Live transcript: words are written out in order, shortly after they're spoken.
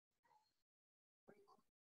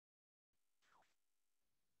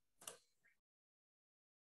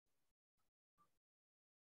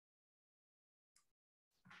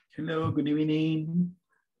Hello, good evening.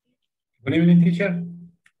 Good evening, teacher.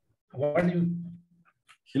 How are you?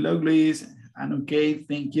 Hello, Luis. I'm okay,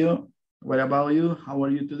 thank you. What about you? How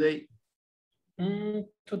are you today?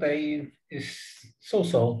 Today is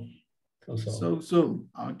so-so. So,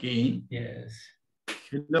 okay. Yes.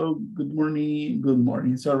 Hello, good morning. Good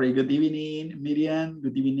morning, sorry. Good evening, Miriam.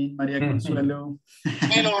 Good evening, María Consuelo.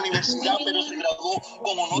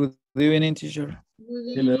 Good evening, teacher.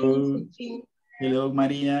 Hello. Hello,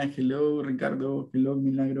 María. Hello, Ricardo. Hello,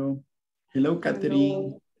 Milagro. Hello,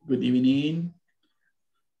 Catherine. Good evening.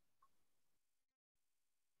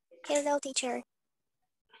 Hello, teacher.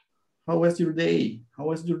 How was your day? How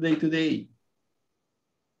was your day today?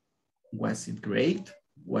 Was it great?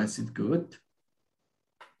 Was it good?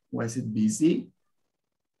 Was it busy?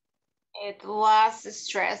 It was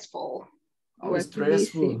stressful. Oh,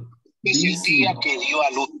 stressful. Busy.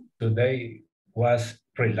 Today was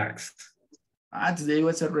relaxed. Today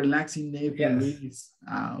was a relaxing day for Yes. Luis.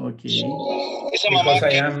 Okay. Because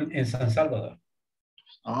I am in San Salvador.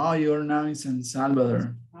 Oh, you're now in San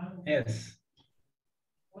Salvador. Yes.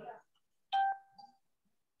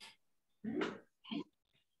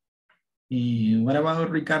 What about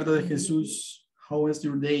Ricardo de Jesus? How was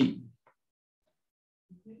your day?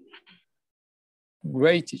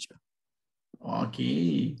 Great, teacher.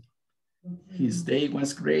 Okay. His day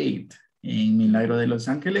was great. In Milagro de Los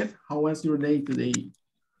Ángeles, how was your day today?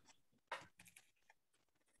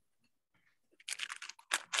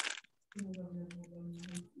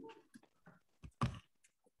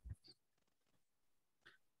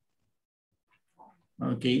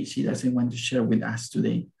 Okay, she doesn't want to share with us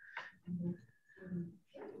today.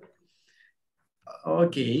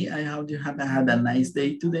 Okay, I hope you have had a nice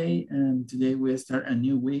day today. And today we start a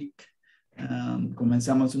new week.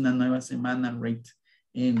 Comenzamos una nueva semana, right?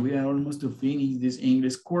 And we are almost to finish this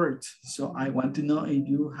English course. So I want to know if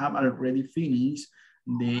you have already finished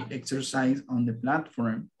the exercise on the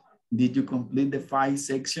platform. Did you complete the 5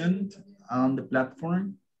 sections on the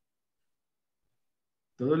platform?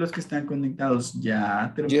 Todos los que están conectados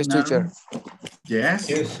ya terminaron. Yes, teacher. Yes?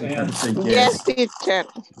 Yes, Yes, teacher.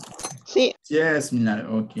 Sí. Yes,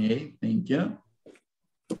 Milagro. Okay, thank you.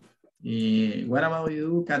 What about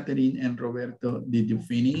you, Catherine and Roberto? Did you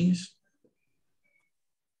finish?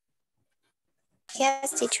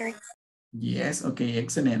 Yes, teacher. Yes, okay,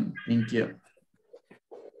 excellent. Thank you.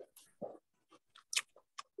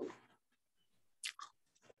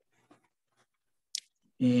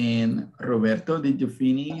 And Roberto, did you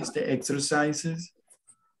finish the exercises?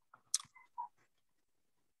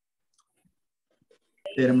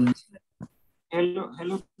 Hello,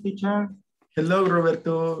 teacher. Hello,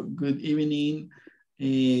 Roberto. Good evening.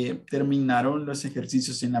 ¿Terminaron los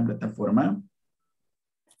ejercicios en la plataforma?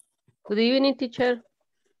 Good evening, teacher.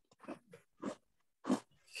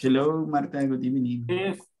 Hello, Marta. Good evening.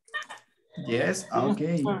 Yes. Yes,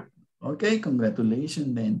 okay. Okay,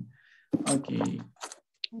 congratulations then. Okay.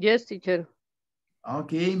 Yes, teacher.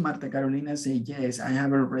 Okay, Marta Carolina say yes, I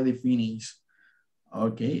have already finished.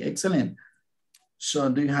 Okay, excellent. So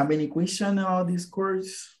do you have any question about this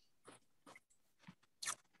course?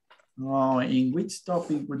 In which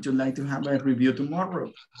topic would you like to have a review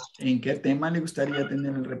tomorrow? ¿En qué tema le gustaría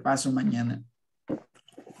tener el repaso mañana?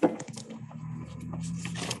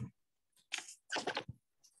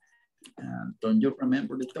 Don't you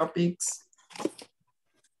remember the topics?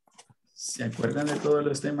 ¿Se acuerdan de todos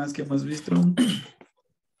los temas que hemos visto?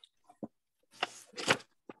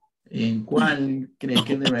 ¿En cuál cree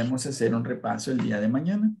que debemos hacer un repaso el día de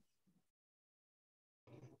mañana?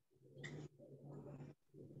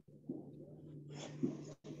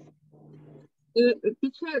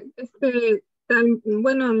 Teacher,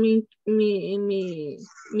 bueno, mi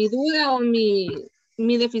duda o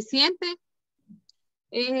mi deficiente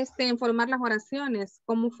es en formar las oraciones,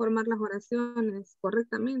 cómo formar las oraciones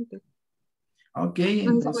correctamente. Okay,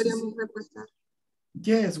 No sé si entonces, podríamos repasar.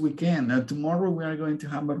 yes, we can. Tomorrow we are going to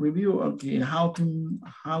have a review. Okay, how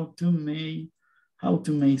to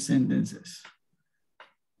make sentences.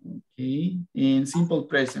 Okay, in simple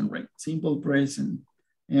present, right? Simple present.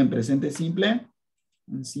 En presente simple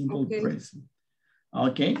and simple present.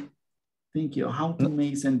 Okay, thank you. How to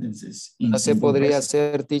make sentences. No se podría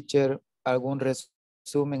hacer, teacher, algún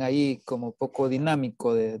resumen ahí como poco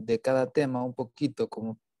dinámico de cada tema, un poquito,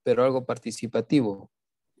 pero algo participativo.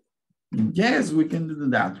 Yes, we can do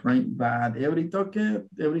that, right? But every topic,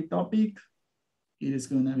 it is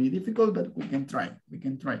going to be difficult, but we can try. We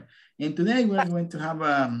can try. And today we are going to have,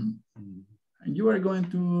 you are going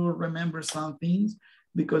to remember some things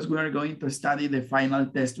because we are going to study the final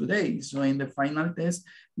test today. So in the final test,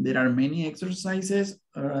 there are many exercises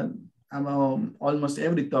about almost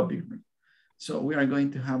every topic. So we are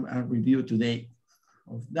going to have a review today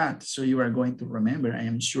of that. So you are going to remember, I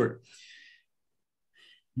am sure.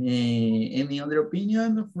 Any other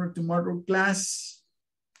opinion for tomorrow class?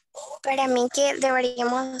 Para mí que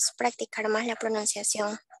deberíamos practicar más la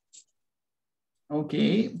pronunciación.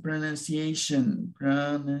 Okay, pronunciation.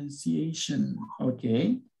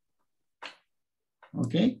 Okay.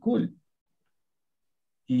 Okay, cool.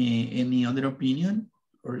 Any other opinion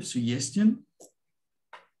or suggestion?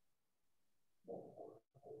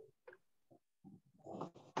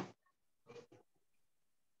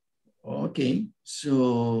 Okay,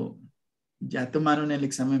 so ¿ya tomaron el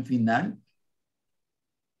examen final?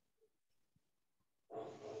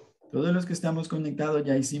 Todos los que estamos conectados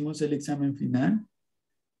ya hicimos el examen final.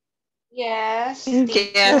 Yes.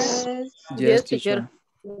 Yes. Yes, teacher.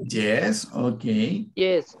 Yes, okay.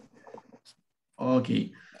 Yes. Ok,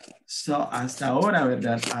 so hasta ahora,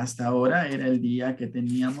 ¿verdad? Hasta ahora era el día que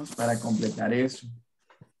teníamos para completar eso.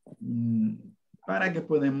 Para que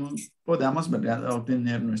podamos, ¿verdad?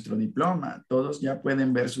 Obtener nuestro diploma. Todos ya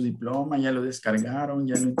pueden ver su diploma, ya lo descargaron,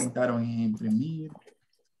 ya lo intentaron imprimir.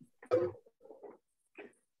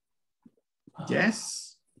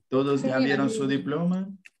 Yes, todos ya vieron su diploma.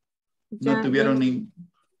 No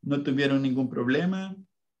tuvieron ningún problema.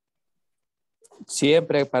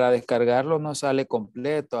 Siempre para descargarlo no sale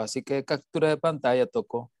completo, así que captura de pantalla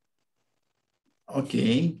tocó. Ok,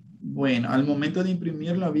 bueno, al momento de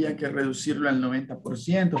imprimirlo había que reducirlo al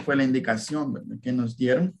 90%, fue la indicación, ¿verdad?, que nos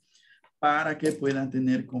dieron para que puedan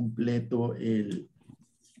tener completo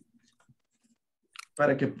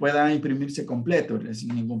para que pueda imprimirse completo,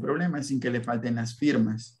 sin ningún problema, sin que le falten las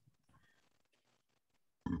firmas.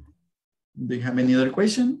 Do you have any other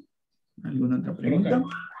question? ¿Alguna otra pregunta?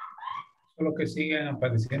 Solo que siguen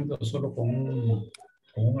apareciendo solo con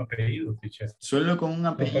un apellido, teacher. Solo con un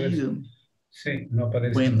apellido. Sí, no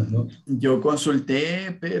aparecen Bueno, los dos. yo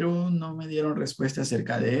consulté, pero no me dieron respuesta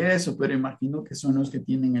acerca de eso, pero imagino que son los que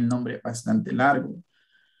tienen el nombre bastante largo.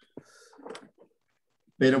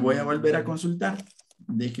 Pero voy a volver a consultar.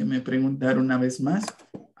 Déjenme preguntar una vez más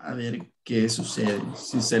a ver qué sucede.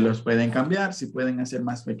 Si se los pueden cambiar, si pueden hacer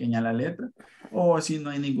más pequeña la letra o si no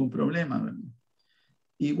hay ningún problema, ¿verdad?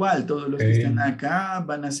 Igual, todos los que están acá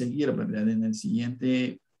van a seguir, ¿verdad? En el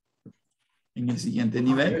siguiente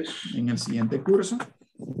nivel, en el siguiente curso.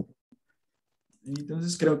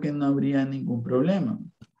 Entonces creo que no habría ningún problema.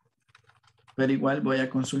 Pero igual voy a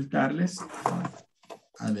consultarles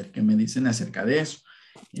a ver qué me dicen acerca de eso.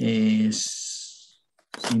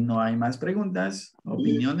 Si no hay más preguntas,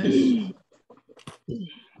 opiniones,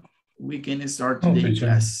 we can start today's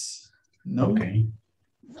class. No? Okay.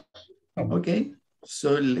 Okay.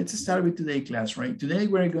 So let's start with today's class, right? Today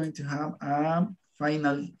we're going to have a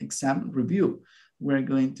final exam review. We're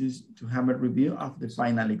going to have a review of the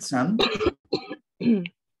final exam.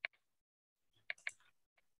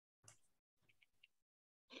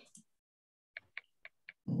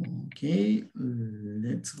 Okay,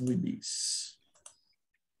 let's read this.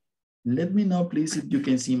 Let me know, please, if you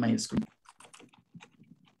can see my screen.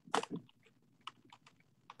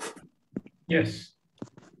 Yes.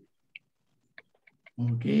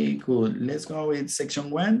 Okay, cool. Let's go with section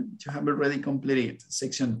 1. You have already completed.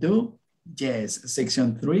 Section 2, yes.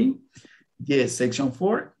 Section 3, yes. Section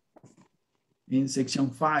 4, in section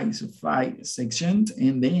 5, so 5 sections.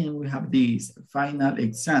 And then we have this final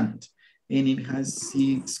exam. And it has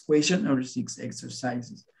 6 questions or 6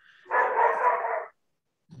 exercises.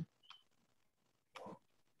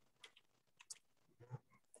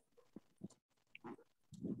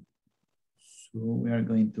 So we are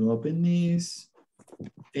going to open this.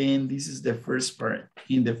 And this is the first part.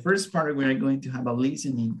 In the first part, we are going to have a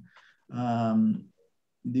listening.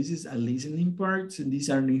 This is a listening part. So these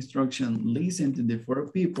are the instructions. Listen to the 4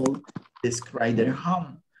 people, describe their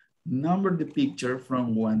home, number the picture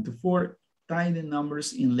from 1 to 4, tie the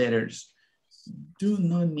numbers in letters. Do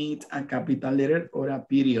not need a capital letter or a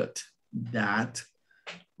period. That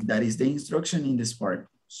is the instruction in this part.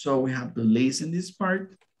 So we have to listen this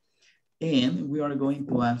part. And we are going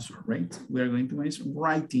to answer, right? We are going to answer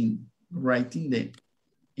writing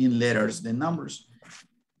in letters, the numbers.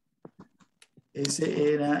 Ese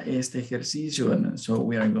era este ejercicio, ¿no? So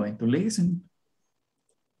we are going to listen.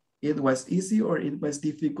 It was easy or it was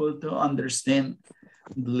difficult to understand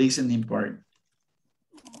the listening part?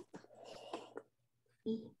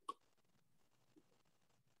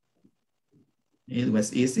 It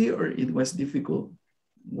was easy or it was difficult?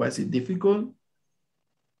 Was it difficult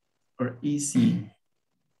or easy?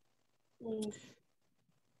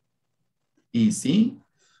 Easy?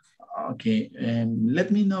 Okay,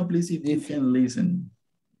 let me know please if you can listen.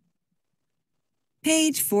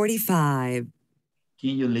 Page 45. Can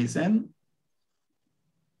you listen?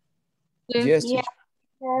 Yes, Yeah.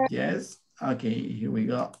 teacher. Yes. Okay, here we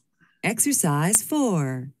go. Exercise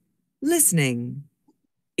 4. Listening.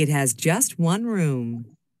 It has just one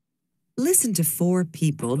room. Listen to 4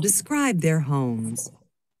 people describe their homes.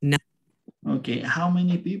 Okay, how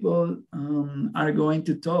many people are going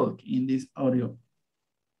to talk in this audio?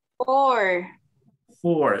 4.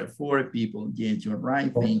 4 people. Yes, you're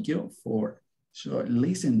right. Thank you. 4. So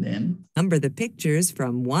listen then. Number the pictures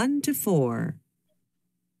from 1 to 4.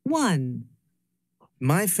 1.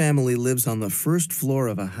 My family lives on the first floor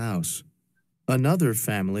of a house. Another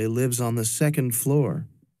family lives on the second floor.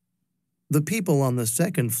 The people on the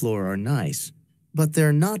second floor are nice, but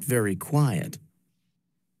they're not very quiet.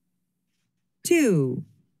 2.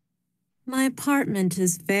 My apartment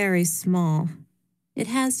is very small. It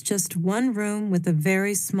has just one room with a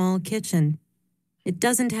very small kitchen. It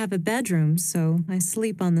doesn't have a bedroom, so I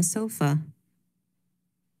sleep on the sofa.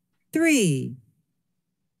 3.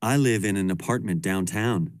 I live in an apartment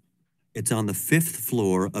downtown. It's on the 5th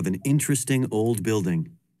floor of an interesting old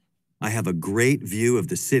building. I have a great view of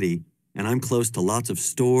the city, and I'm close to lots of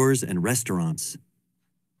stores and restaurants.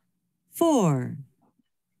 4.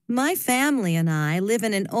 My family and I live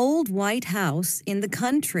in an old white house in the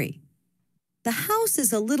country. The house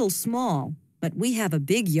is a little small, but we have a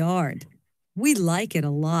big yard. We like it a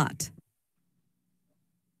lot.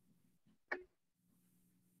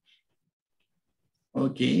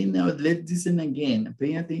 Okay, now let's listen again.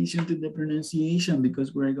 Pay attention to the pronunciation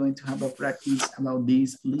because we're going to have a practice about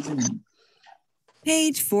this listening.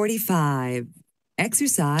 Page 45.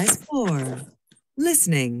 Exercise 4.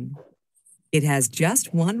 Listening. It has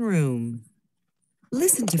just one room.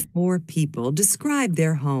 Listen to 4 people describe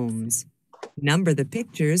their homes. Number the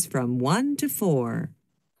pictures from 1 to 4.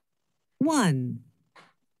 1.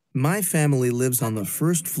 My family lives on the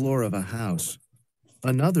first floor of a house.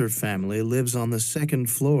 Another family lives on the second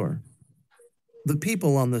floor. The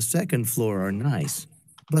people on the second floor are nice,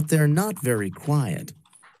 but they're not very quiet.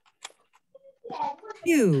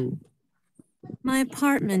 2. My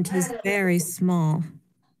apartment is very small.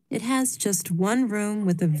 It has just one room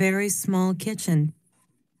with a very small kitchen.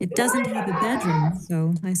 It doesn't have a bedroom,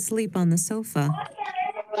 so I sleep on the sofa.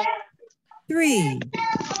 3.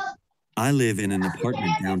 I live in an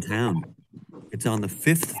apartment downtown. It's on the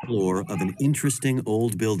 5th floor of an interesting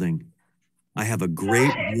old building. I have a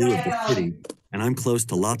great view of the city, and I'm close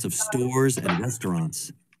to lots of stores and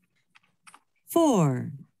restaurants.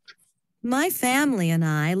 4. My family and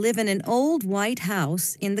I live in an old white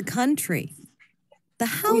house in the country. The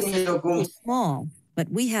house is very small, but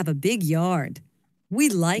we have a big yard. We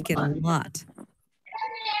like it a lot.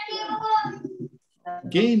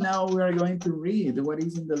 Okay, now we are going to read what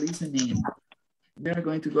is in the listening. We are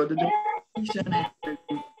going to go to the definition and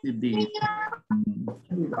read this.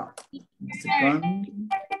 Here we go.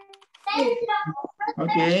 Second.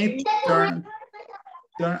 Okay, turn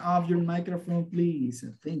off your microphone, please.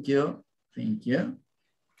 Thank you. Thank you.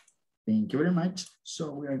 Thank you very much.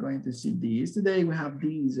 So we are going to see this. Today we have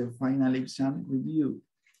this final exam review.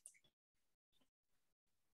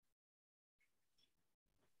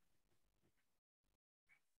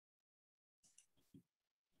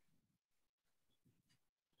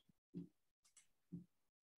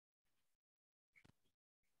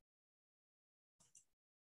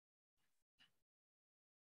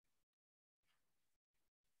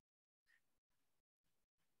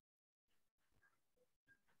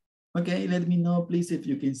 Okay, let me know, please, if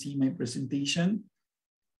you can see my presentation.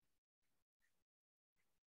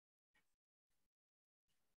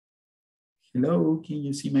 Hello, can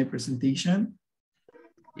you see my presentation?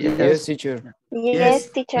 Yes, teacher.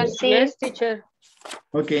 Yes, teacher. Sí. Yes, teacher.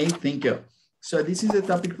 Okay, thank you. So this is the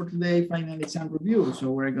topic for today, final exam review.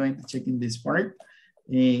 So we're going to check in this part.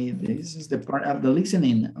 This is the part of the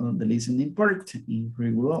listening part in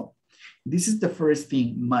free will. This is the first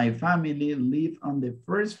thing. My family live on the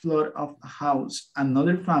first floor of a house.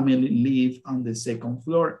 Another family live on the second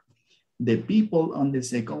floor. The people on the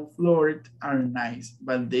second floor are nice,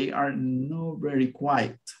 but they are not very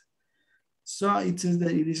quiet. So it says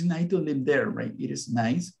that it is nice to live there, right? It is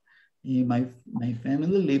nice. My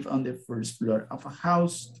family live on the first floor of a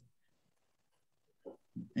house.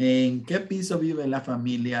 ¿En qué piso vive la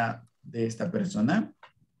familia de esta persona?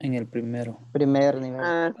 En el primero. Primer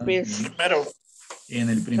nivel. Primero. En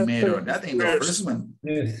el primero. That in the first one.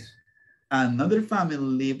 Yes. Another family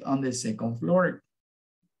live on the second floor.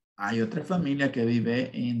 Hay otra familia que vive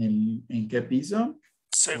 ¿en qué piso?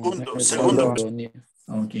 Segundo.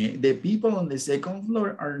 Okay, the people on the second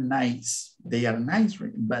floor are nice. They are nice,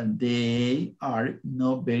 right? But they are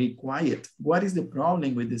not very quiet. What is the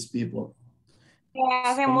problem with these people?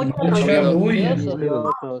 Hace mucho Mucha bulla.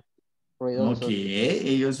 Ruidosos, ruidosos. Okay,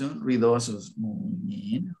 ellos son ruidosos. Muy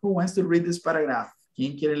bien. Who wants to read this paragraph?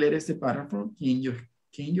 ¿Quién quiere leer este párrafo? Can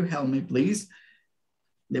you help me, please?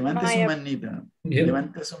 Levante su manita. Yep.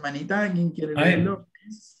 Levante su manita. ¿Quién quiere I am. leerlo?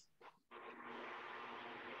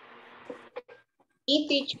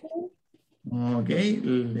 teacher. Okay,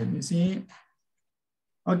 let me see.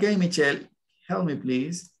 Okay, Michelle, help me,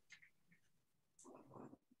 please.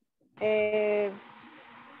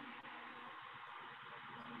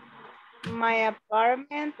 My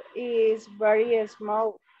apartment is very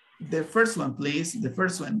small. The first one, please. The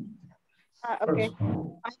first one. Okay.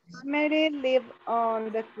 My family live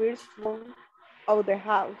on the first floor of the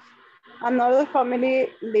house. Another family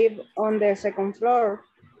live on the second floor.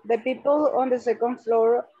 The people on the second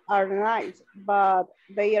floor are nice, but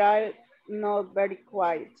they are not very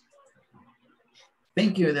quiet.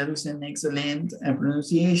 Thank you. That was an excellent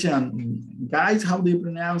pronunciation. Guys, how do you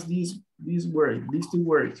pronounce these words, these two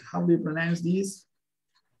words? How do you pronounce these?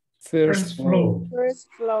 First floor. First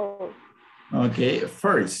floor. Okay,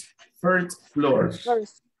 first floor.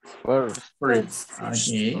 First.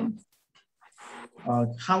 Okay.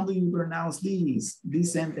 How do you pronounce this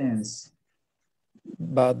sentence?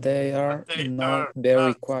 But they are not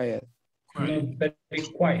very quiet. Not very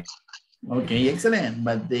quiet. Okay, excellent.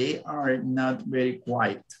 But they are not very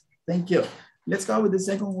quiet. Thank you. Let's go with the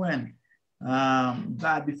second one.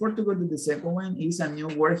 But before to go to the second one, is a new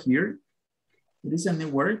word here. It is a new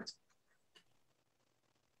word.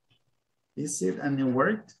 Is it a new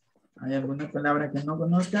word? ¿Hay alguna palabra que no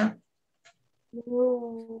conozca?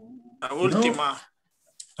 La última.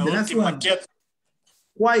 No. La última.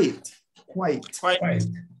 Quiet. Quiet.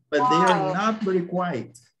 But they are not very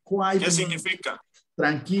quiet. Quiet. ¿Qué significa?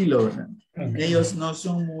 Tranquilo, ¿verdad? Okay. Ellos no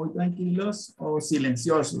son muy tranquilos o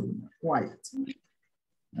silenciosos. Quiet.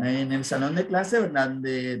 En el salón de clase, ¿verdad?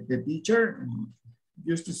 The teacher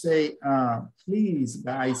used to say, please,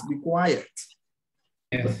 guys, be quiet.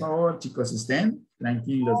 Yes. Por favor, chicos, estén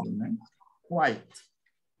tranquilos, ¿verdad? Quiet.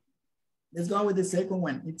 Let's go with the second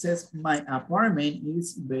one. It says, my apartment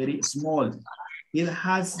is very small. It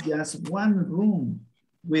has just one room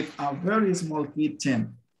with a very small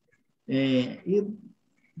kitchen. It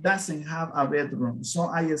doesn't have a bedroom, so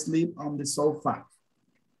I sleep on the sofa.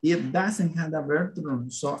 It doesn't have a bedroom,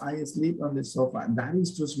 so I sleep on the sofa. That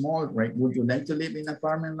is too small, right? Would you like to live in an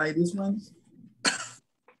apartment like this one?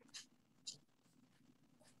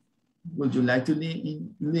 Would you like to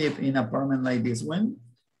live in an apartment like this one?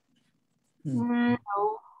 No.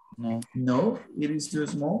 No, it is too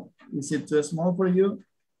small. Is it too small for you?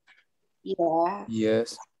 Yeah.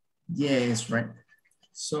 Yes. Yes, right.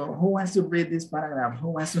 So who wants to read this paragraph? Who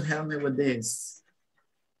wants to help me with this?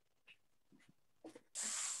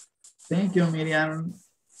 Thank you, Miriam.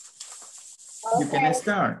 Okay. You can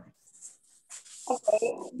start.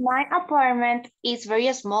 Okay. My apartment is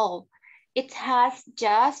very small. It has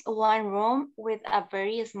just one room with a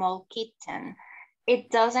very small kitchen. It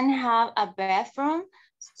doesn't have a bathroom,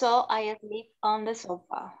 so I sleep on the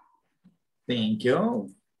sofa. Thank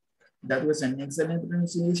you. That was an excellent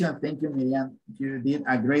pronunciation. Thank you, Miriam. You did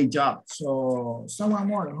a great job. So someone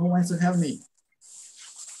more, who wants to help me?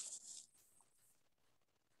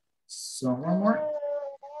 Someone more?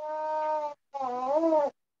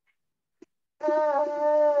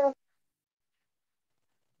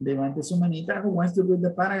 Levante su manita. Who wants to read the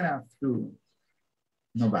paragraph too?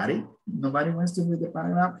 Nobody? Nobody wants to read the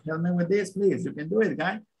paragraph? Help me with this, please. You can do it,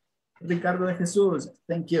 guy. Ricardo de Jesus.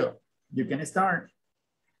 Thank you. You can start.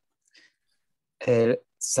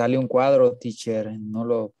 Sale un cuadro, teacher, no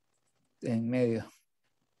lo en medio.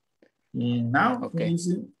 And now, Okay.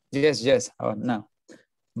 please. Yes. Oh, now.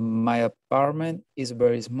 My apartment is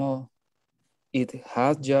very small. It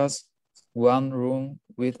has just one room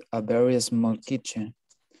with a very small kitchen.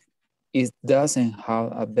 It doesn't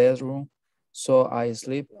have a bedroom, so I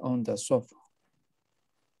sleep on the sofa.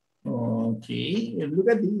 Okay, look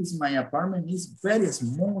at this. My apartment is very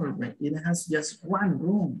small. It has just one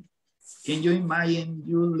room. Can you imagine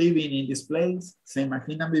you living in this place? ¿Se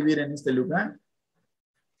imaginan vivir en este lugar?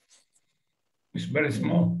 It's very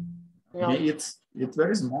small. Okay, it's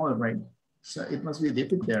very small, right? So it must be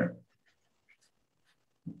difficult there.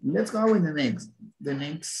 Let's go with the next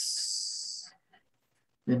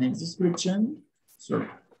description. So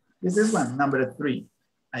this is one, number 3.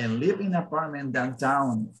 I live in an apartment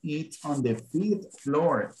downtown. It's on the 5th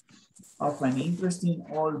floor of an interesting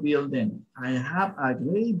old building. I have a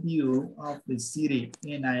great view of the city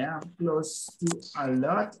and I am close to a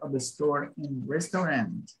lot of the store and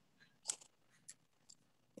restaurant.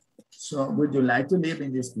 So would you like to live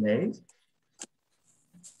in this place?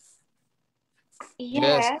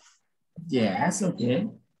 Yes. Yes, okay.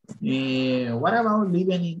 What about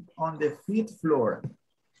living on the 5th floor?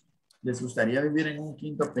 ¿Les gustaría vivir en un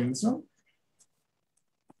quinto piso?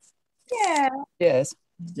 Yeah. Yes.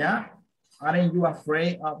 Yeah. Aren't you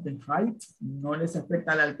afraid of the height? ¿No les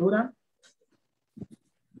afecta la altura?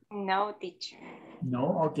 No, teacher.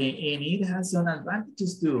 No, okay. And it has some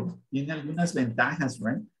advantages too. Tiene algunas ventajas,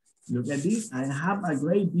 right? Look at this. I have a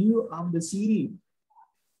great view of the city.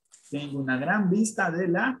 Tengo una gran vista de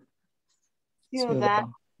la Ciudad.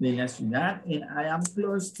 ciudad, and I am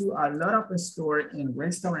close to a lot of stores and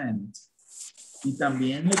restaurants. Y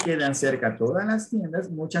también me quedan cerca todas las tiendas,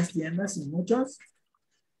 muchas tiendas y muchos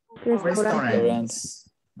restaurants.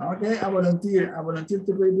 Okay, I volunteer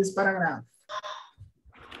to read this paragraph.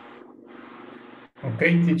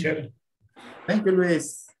 Okay, teacher. Thank you,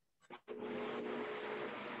 Luis.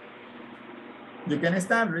 You can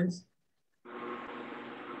start, Luis.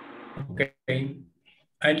 Okay.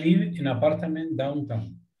 I live in an apartment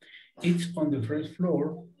downtown. It's on the first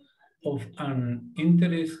floor of an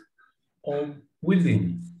interesting old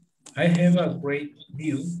building. I have a great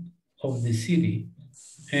view of the city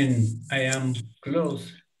and I am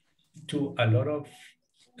close to a lot of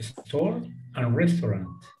stores and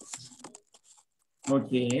restaurants.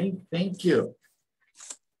 Okay, thank you.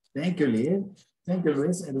 Thank you, Liz. Thank you,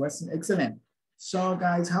 Luis. It was excellent. So,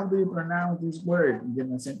 guys, how do you pronounce this word? Give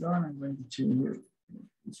me a second. I'm going to choose here.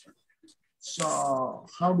 So,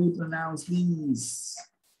 how do you pronounce these?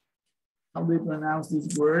 How do you pronounce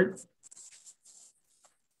this word?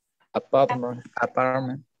 Apartment.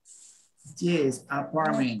 Yes,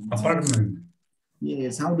 apartment. Apartment.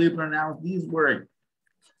 Yes, how do you pronounce this word?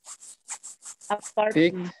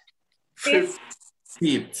 Apartment. Fifth.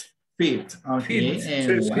 Okay, Fifth.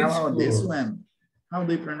 and what about this Floor. one? How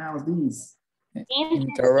do you pronounce this?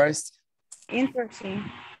 Interesting.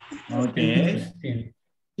 Okay.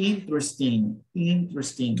 Interesting.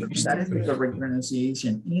 That is the correct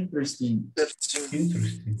pronunciation. Interesting.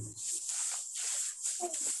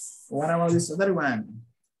 What about this other one?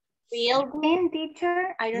 Building,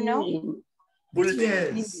 teacher? I don't know.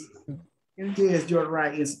 Yes. Yes, you're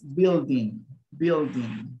right. It's building.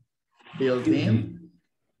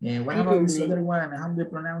 And what about this other one? How do you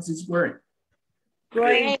pronounce this word?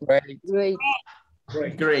 Great. Great.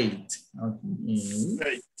 Okay.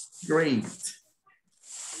 Great.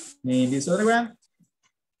 And this other one?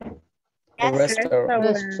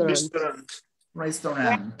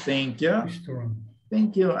 Restaurant. Thank you.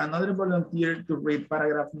 Thank you. Another volunteer to read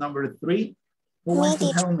paragraph number 3. Who wants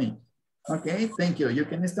to help me? Okay, thank you. You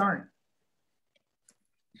can start.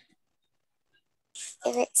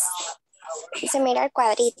 Se mira el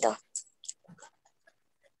cuadrito.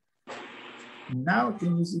 Now,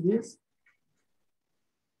 can you see this?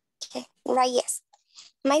 Okay, right, yes.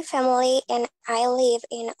 My family and I live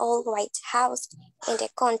in an old white house in the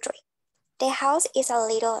country. The house is a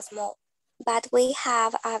little small, but we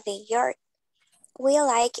have a big yard. We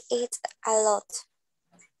like it a lot.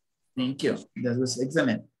 Thank you. That was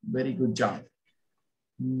excellent. Very good job.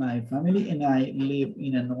 My family and I live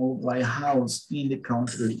in an old white house in the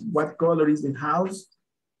country. What color is the house?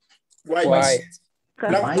 White.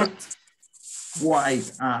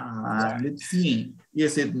 White. Let's see.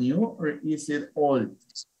 Is it new or is it old?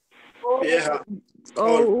 Vieja.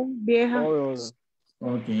 Vieja.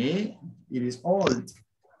 Okay, it is old.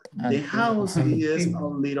 The house is a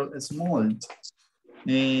little small.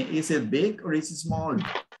 Is it big or is it small?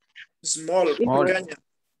 Small. Pequeña.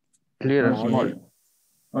 Little small.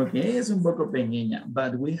 Okay, es un poco pequeña,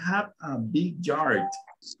 but we have a big yard.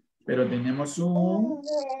 Pero tenemos un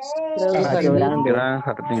Gran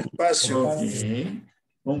jardín. Espacio. okay.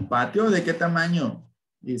 Un patio de qué tamaño?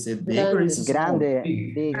 Is it big or is it small?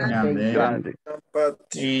 Grande. Grande.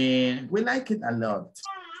 Grande. We like it a lot.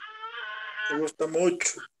 Me gusta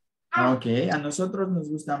mucho. Okay, a nosotros nos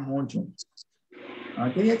gusta mucho.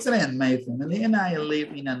 Okay, excellent. My family and I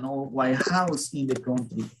live in an old white house in the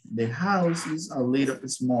country. The house is a little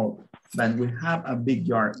small, but we have a big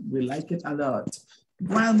yard. We like it a lot.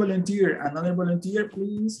 One volunteer, another volunteer,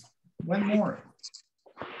 please. One more.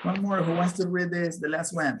 One more. Who wants to read this? The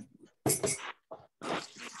last one.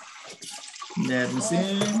 Let me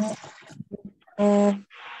see.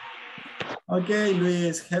 Okay,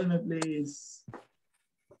 Luis, help me, please.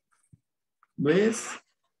 Luis,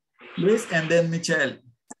 and then Michelle.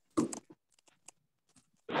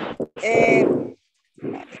 El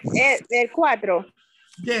 4.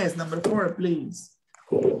 Yes, number 4, please.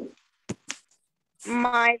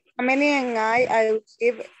 My family and I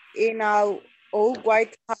live in an old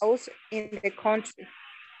white house in the country.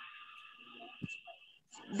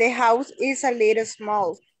 The house is a little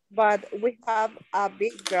small, but we have a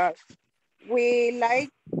big yard. We like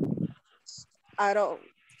at all.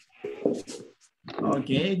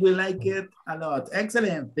 Okay, we like it a lot.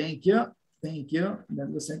 Excellent. Thank you. Thank you. That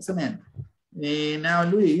was excellent. And now,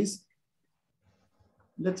 Luis.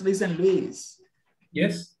 Let's listen, Luis.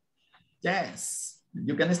 Yes. Yes.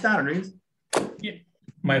 You can start, Luis. Yeah.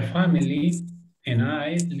 My family and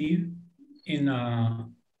I live in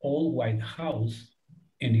an old white house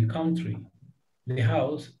in the country. The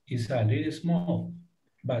house is a little small,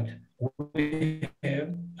 but we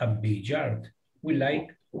have a big yard. We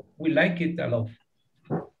like it a lot.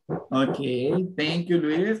 Okay, thank you,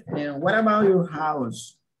 Luis. And what about your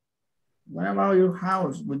house? What about your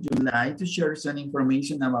house? Would you like to share some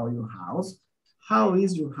information about your house? How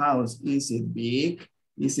is your house? Is it big?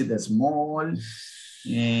 Is it small?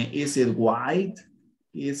 Is it white?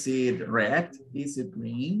 Is it red? Is it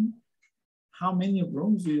green? How many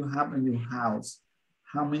rooms do you have in your house?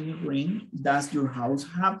 How many rooms does your house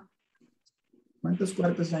have? ¿Cuántos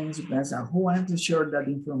cuartos hay en su casa? Who wants to share that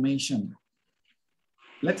information?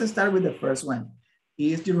 Let's start with the first one.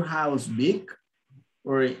 Is your house big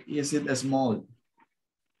or is it small?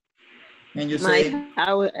 Can you say?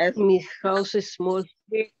 My house is small.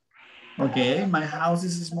 Okay, my house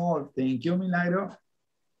is small. Thank you, Milagro.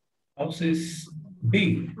 House is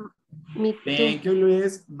big. Me too. Thank you,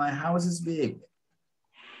 Luis. My house is big.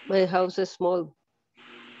 My house is small.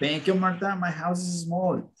 Thank you, Marta. My house is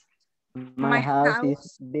small. My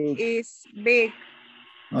house is big.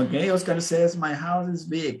 Okay, Oscar says my house is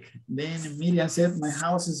big. Then Miriam said my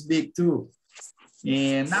house is big too.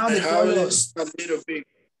 And now My the house color. is a little big.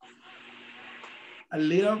 A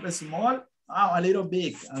little small. Oh, a little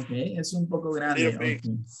big. Okay, es un poco grande. A little big.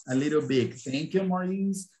 Okay. A little big. Thank you,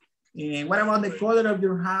 Maurice. And what about the color of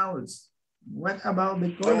your house? What about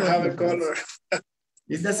the color? Don't have a color.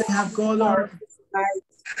 It doesn't have color.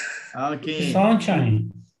 Okay.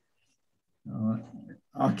 Sunshine.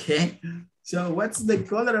 Okay. So what's the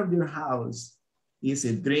color of your house? Is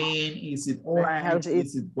it green? Is it orange?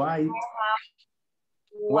 Is it white?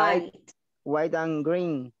 White and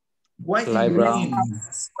green. White Light and brown.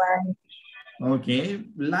 green. Okay,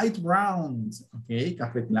 light brown. Okay,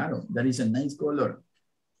 café claro. That is a nice color.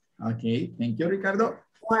 Okay, thank you, Ricardo.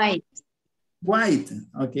 White. White.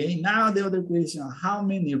 Okay, now the other question. How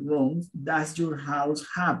many rooms does your house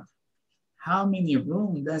have? How many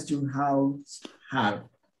rooms does your house have?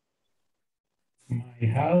 My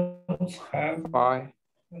house has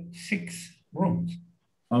 6 rooms.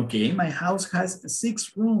 Okay, my house has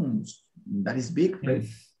 6 rooms. That is big, right?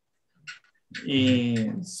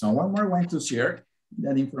 Yes. Someone more wants to share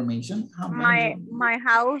that information? How many? My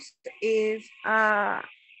house is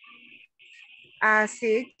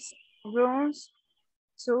 6 rooms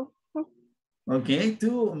too. Okay,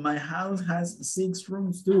 2. My house has 6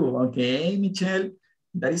 rooms too. Okay, Michelle,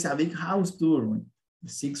 that is a big house too.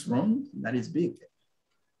 6 rooms, that is big.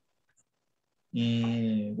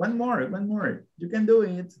 One more. You can do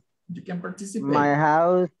it. You can participate. My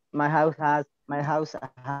house has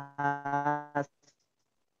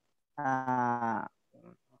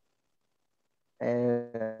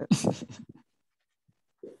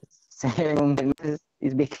 7 rooms.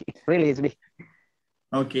 It's big. Really, it's big.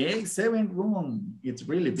 Okay, 7 rooms. It's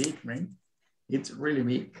really big, right? It's really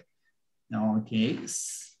big. Okay,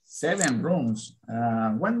 7 rooms.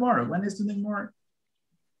 One more. One student more.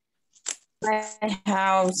 My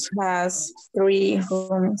house has 3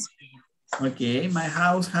 rooms. Okay, my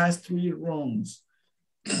house has 3 rooms.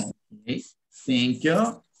 Okay, thank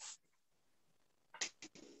you.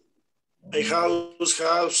 My house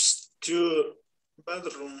has 2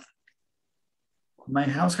 bedrooms. My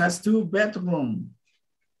house has 2 bedrooms.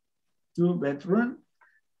 2 bedrooms.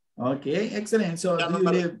 Okay, excellent. So do you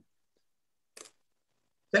live?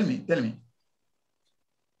 Tell me.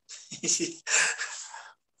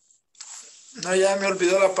 No, ya me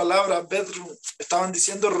olvidó la palabra bedroom. Estaban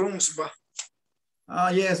diciendo rooms, va.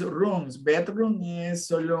 Yes, rooms. Bedroom es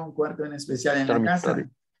solo un cuarto en especial en la casa.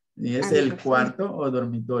 Y es el cuarto o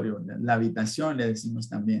dormitorio. La habitación le decimos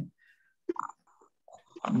también.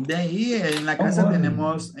 De ahí en la casa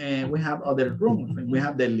tenemos, we have other rooms. We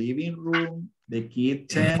have the living room, the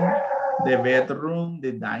kitchen, the bedroom,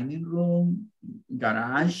 the dining room,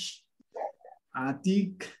 garage,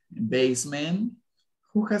 attic, basement.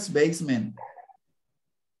 Who has basement?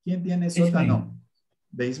 ¿Quién tiene sótano?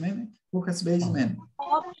 Basement? Who has basement?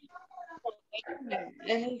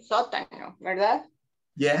 Es el sótano, ¿verdad?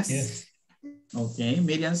 Yes. Yes. Okay,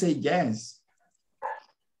 Miriam say yes.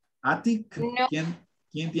 Attic. No.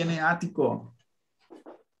 ¿Quién tiene ático?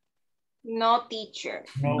 No, teacher.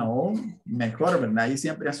 No, mejor, ¿verdad? Ahí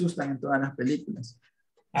siempre asustan en todas las películas.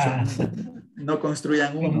 Ah, No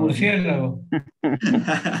construyan los uno. murciélagos.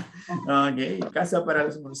 Ok, casa para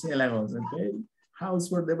los murciélagos. Ok, house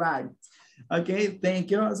for the bag. Okay, thank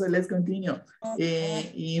you. So let's continue.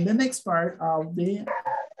 In the next part of the...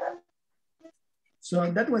 So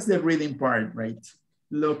that was the reading part, right?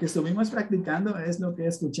 Lo que estuvimos practicando es lo que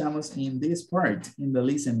escuchamos in this part, in the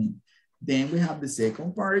listening. Then we have the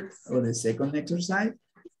second part or the second exercise.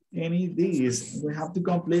 And in this, we have to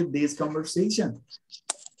complete this conversation.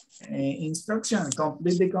 Instruction,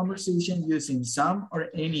 complete the conversation using some or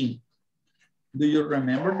any. Do you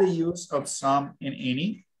remember the use of some and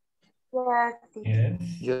any? Yes. Yes.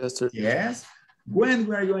 Yes. Yes. When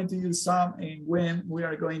we are going to use some and when we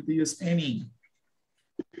are going to use any?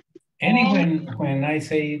 Any when I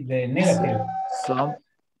say the negative. Some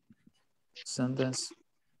sentence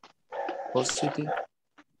positive.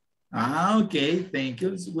 Okay, thank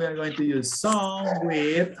you. So we are going to use some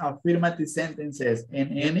with affirmative sentences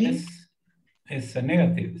and any? It's a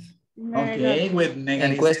negative. Okay, with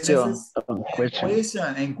negative And question. sentences.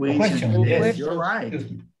 Question. And question. Question, Yes, yes. you're right.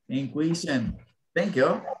 And question. Thank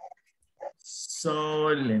you. So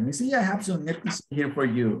let me see. I have some exercises here for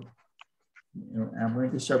you. I'm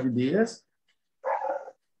going to show you this.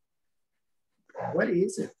 What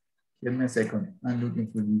is it? Give me a second. I'm looking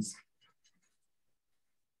for this.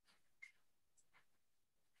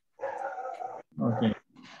 Okay,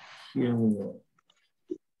 here we go.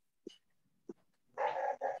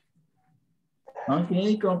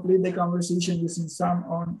 Okay, complete the conversation using some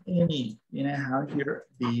on any. And I have here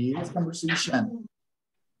this conversation.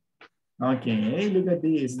 Okay, look at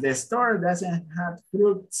this. The store doesn't have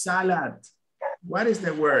fruit salad. What is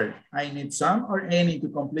the word? I need some or any to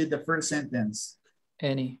complete the first sentence.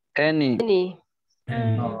 Any. Any.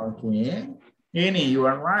 Okay. Any, you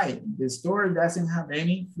are right. The store doesn't have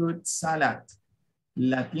any fruit salad.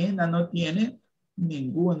 La tienda no tiene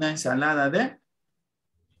ninguna ensalada de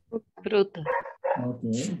Fruta.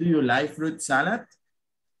 Okay. Do you like fruit salad?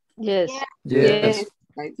 Yes. Yes.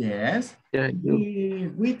 Yes. Yeah,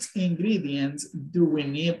 Which ingredients do we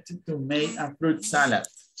need to make a fruit salad?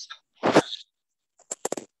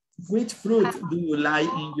 Which fruit do you like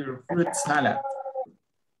in your fruit salad?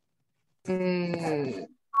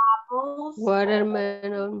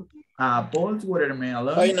 Watermelon. Apples,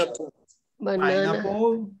 watermelon, Pineapple. Banana.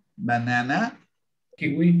 pineapple, banana,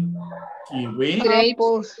 Kiwi. kiwi,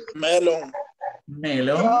 Apples. Melon.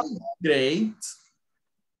 melon, grapes,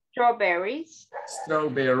 Strawberries.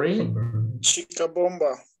 strawberry. Chica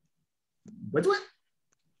bomba. Which one?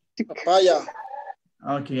 Papaya.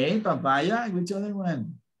 Okay, papaya. Which other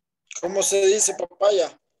one? ¿Cómo se dice papaya?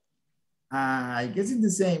 I guess it's the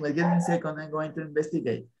same. But give me a second. I'm going to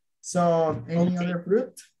investigate. So, any other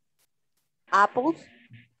fruit? Apples.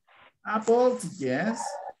 Apples, yes.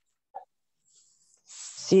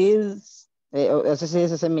 Seeds. Eso sí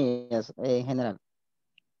dice semillas en general.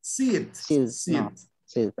 Seed. Seeds. Seed. No.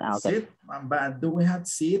 Seeds. Ah, okay. Seed. But do we have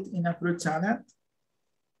seed in a fruit salad?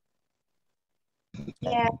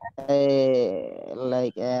 Yeah.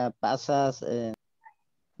 Like pasas.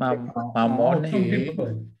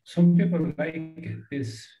 Mamones. Some people like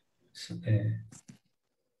this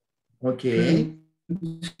Okay.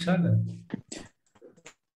 salad.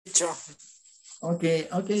 Okay,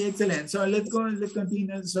 excellent. So let's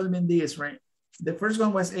continue solving this, right? The first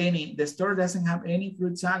one was any. The store doesn't have any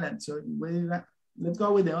fruit salad. So let's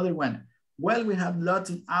go with the other one. Well, we have lots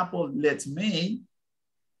of apples. Let's make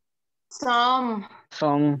Some.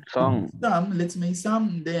 Let's make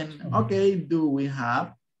some. Then, okay, do we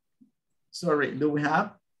have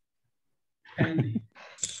Any.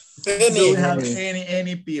 Do we have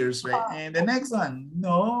any pears, right? And the next one,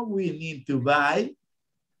 no, we need to buy.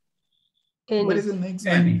 Any. What is the next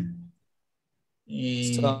Any.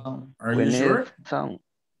 one? Are you sure?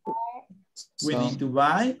 We need to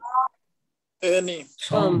buy Any.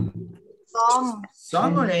 Some.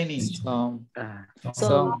 some or any? Some.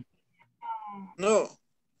 No.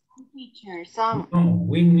 Teacher, some. No,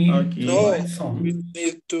 we need Okay. to buy some. We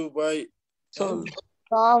need to buy Some.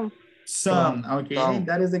 Some, okay,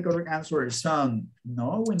 that is the correct answer. Some.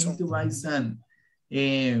 No, we need to buy some.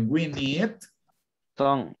 And we need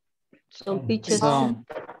Some peaches. Some.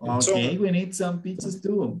 okay, we need some peaches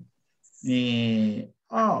too.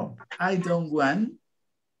 Oh, I don't want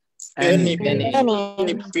any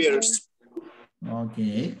pears.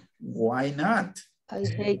 Okay, why not? I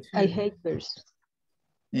hate pears.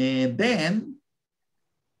 And then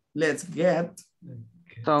let's get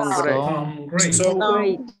Some Some grades.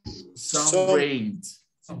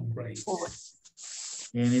 Some grades.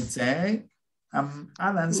 And it say,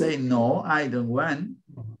 Alan say, no, I don't want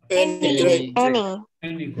Any.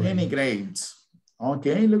 any grades.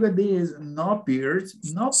 Okay, look at this. No pears,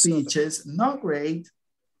 no peaches, no grade.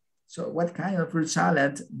 So what kind of fruit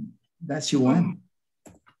salad does she want?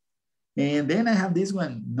 And then I have this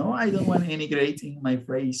one. No, I don't want any grades in my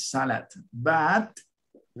fresh salad, but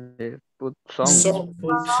put Put some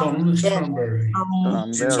strawberry. Some strawberry.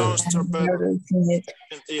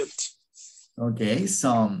 okay,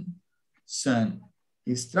 some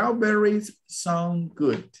strawberries sound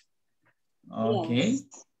good. Okay.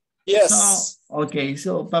 Yes. So, okay,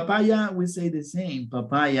 so papaya, we say the same.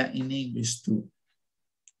 Papaya in English too.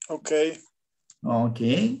 Okay.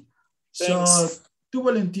 Okay. Thanks. So, two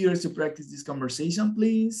volunteers to practice this conversation,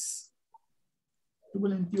 please. Two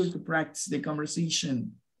volunteers to practice the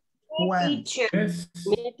conversation. One. Yes.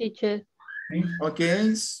 Me, teacher.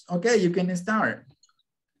 Okay, okay, you can start.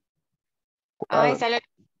 Ahí sale el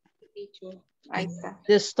teacher. Ahí está.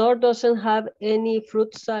 The store doesn't have any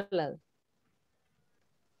fruit salad.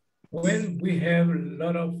 Well, we have a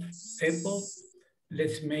lot of apples.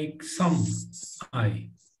 Let's make some pie.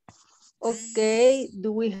 Okay,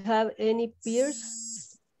 do we have any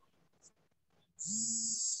pears?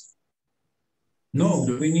 No,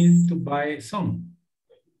 we need to buy some.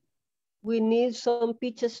 We need some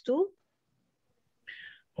peaches too.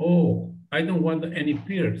 Oh, I don't want any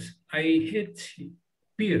pears. I hate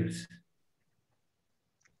pears.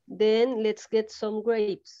 Then let's get some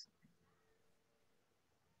grapes.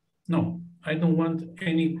 No, I don't want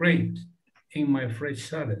any grapes in my fresh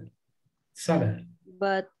salad.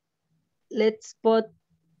 But let's put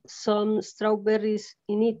some strawberries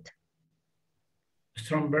in it.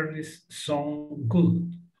 Strawberries sound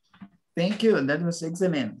good. Thank you, that was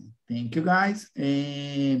excellent. Thank you, guys.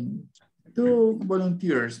 Two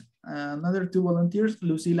volunteers, another two volunteers,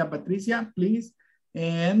 Lucila, Patricia, please.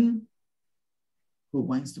 And who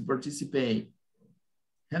wants to participate?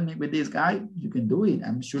 Help me with this, guy. You can do it.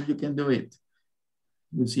 I'm sure you can do it.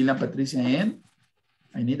 Lucila, Patricia, and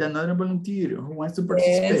I need another volunteer who wants to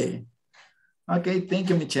participate. Yes. Okay, thank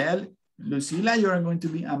you, Michelle. Lucila, you are going to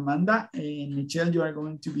be Amanda, and Michelle, you are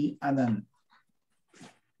going to be Adan.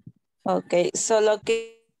 Ok, solo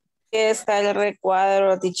que está el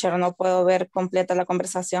recuadro, teacher, no puedo ver completa la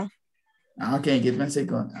conversación. Okay, give me a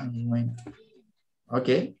second.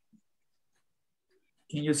 Okay.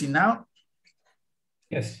 Can you see now?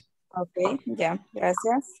 Yes. Ok, ya,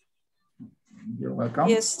 gracias. You're welcome.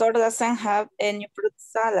 The store doesn't have any fruit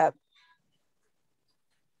salad.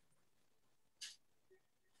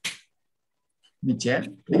 Michelle,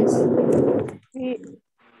 please.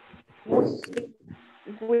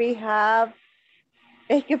 We have,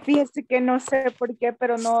 es que fíjese que no sé por qué,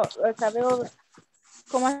 pero no, o sea, veo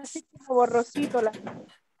como así como borrosito.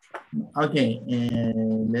 Okay,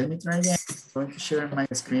 let me try again. I'm going to share my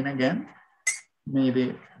screen again.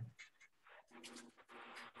 Maybe.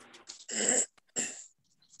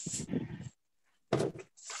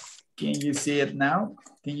 Can you see it now?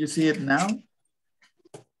 Can you see it now?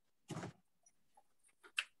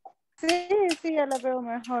 Sí, ya la veo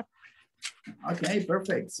mejor. Okay,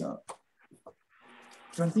 perfect. So,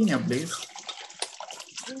 continue, please.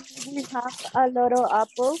 We have a lot of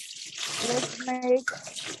apples. Let's make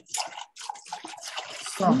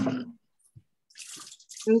some.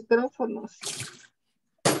 Micrófonos.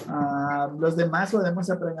 Los demás podemos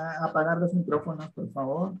apagar los micrófonos, por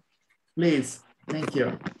favor. Please, thank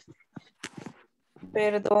you.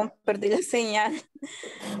 Perdón, perdí la señal.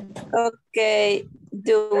 Okay,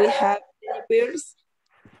 do we have any beers?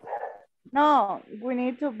 No, we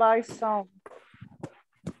need to buy some.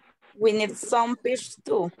 We need some beers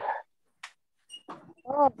too.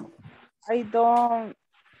 Oh, I don't.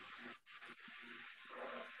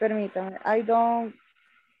 Permítame, I don't.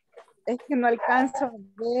 Es que no alcanzo a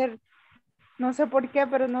ver. No sé por qué,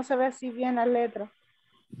 pero no se ve así bien la letra.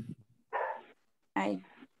 Ay.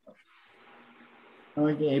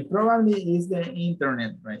 Okay, probably is the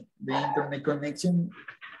internet, right? The internet connection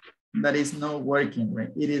that is not working,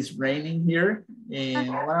 right? It is raining here. And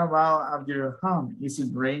what about at your home? Is it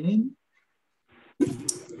raining?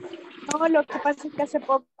 No, lo que pasa es que hace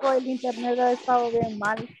poco el internet ha estado bien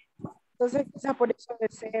mal. Entonces, quizá por eso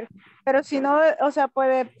debe ser. Pero si no, o sea,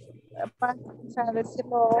 puede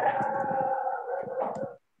decirlo.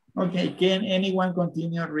 Okay, can anyone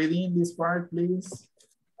continue reading this part, please?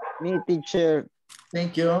 Me, teacher.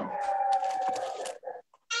 Thank you.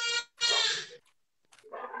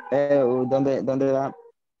 ¿Dónde va?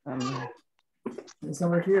 It's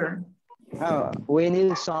over here. Oh, we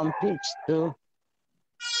need some peach too.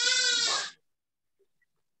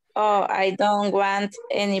 Oh, I don't want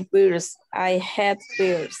any pears. I hate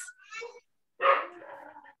pears.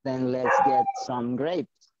 Then let's get some grapes.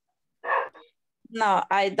 No,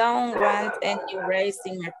 I don't want any rice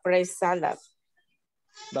in my fruit salad.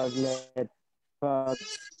 But let's put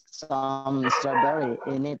some strawberry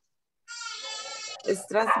in it.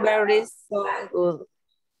 Strawberries so good.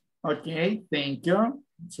 Ok, thank you.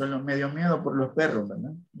 Solo medio miedo por los perros,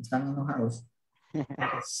 ¿verdad? Están enojados.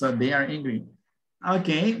 So they are angry.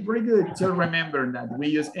 Okay, very good. So remember that we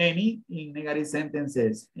use any in negative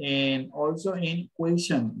sentences and also in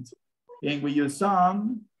questions. And we use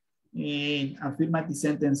some in affirmative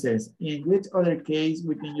sentences. In which other case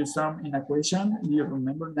we can use some in a question? Do you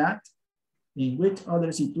remember that? In which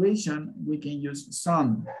other situation we can use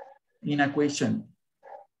some in a question?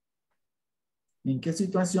 ¿En qué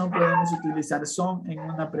situación podemos utilizar some en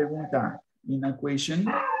una pregunta? In a question.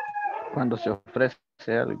 Cuando se ofrece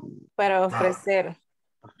algo. Para ofrecer.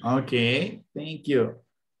 Ok, thank you.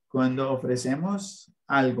 Cuando ofrecemos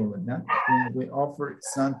algo, ¿verdad? When we offer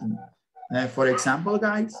something. For example,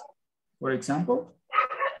 guys, for example.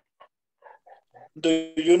 Do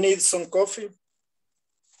you need some coffee?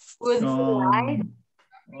 Would you like?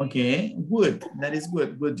 Okay, good. That is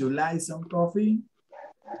good. Would you like some coffee?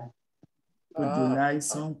 Would you like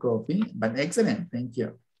some coffee? But excellent, thank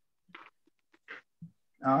you.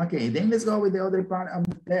 Okay, then let's go with the other part of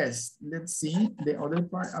the test. Let's see the other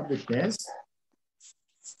part of the test.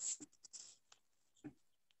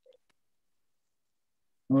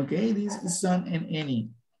 Okay, this is some and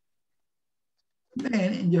any.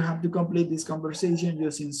 Then you have to complete this conversation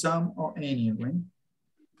using some or any, right?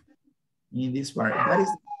 In this part, that is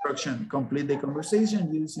the instruction. Complete the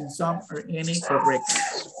conversation using some or any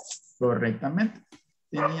correctamente.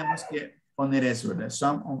 Teníamos que poner eso, ¿verdad?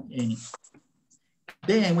 Some or any.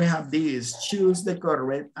 Then we have this, choose the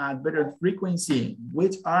correct adverb frequency.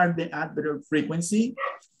 Which are the adverb frequency?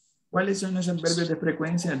 ¿Cuáles son los adverbios de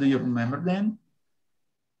frecuencia? Do you remember them?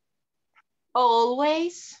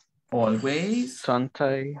 Always. Always.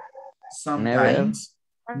 Sometimes. Sometimes.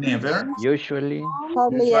 Never. Usually.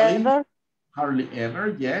 Hardly ever. Hardly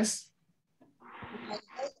ever, yes.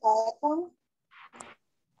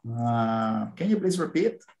 Can you please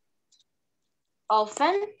repeat?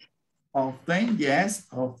 Often. Often, yes,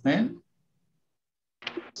 often.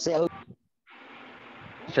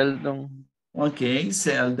 Seldom. Okay,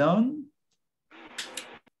 seldom.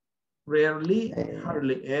 Rarely,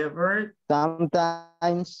 hardly ever.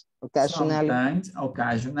 Sometimes, occasionally. Sometimes,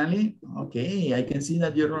 occasionally. Okay, I can see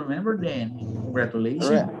that you remember them.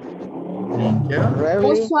 Congratulations. Thank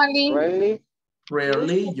you.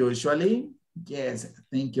 Rarely, usually. Yes,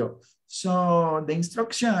 thank you. So the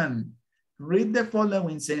instruction, read the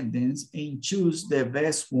following sentence and choose the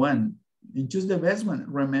best one. And choose the best one.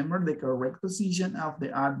 Remember the correct position of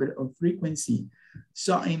the adverb of frequency.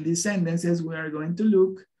 So in these sentences, we are going to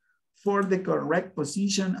look for the correct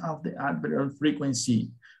position of the adverb of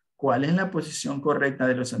frequency. ¿Cuál es la posición correcta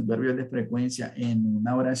de los adverbios de frecuencia en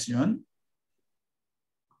una oración?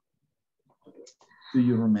 Do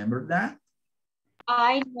you remember that?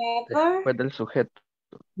 I never. Después del sujeto.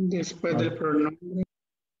 Después del pronombre.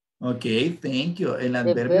 Ok, thank you. El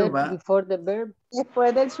adverbio va. Before the verb.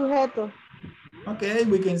 Después del sujeto. Ok,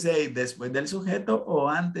 we can say después del sujeto o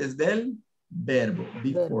antes del verbo.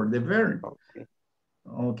 Before the verb.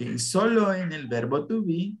 Ok, solo en el verbo to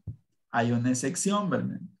be hay una excepción,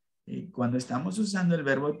 ¿verdad? Cuando estamos usando el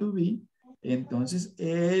verbo to be, entonces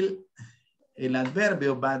el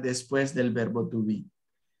adverbio va después del verbo to be.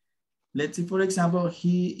 Let's see, for example,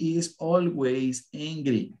 he is always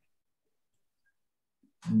angry.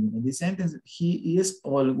 In this sentence, he is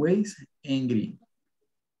always angry.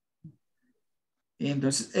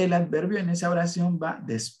 Entonces, el adverbio en esa oración va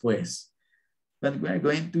después. But we are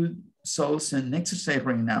going to solve an exercise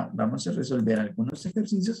right now. Vamos a resolver algunos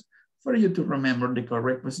ejercicios for you to remember the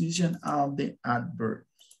correct position of the adverb.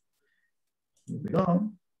 Here we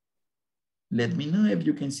go. Let me know if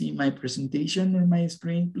you can see my presentation on my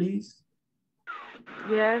screen, please.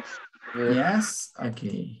 Yes. Yes?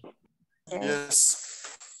 Okay.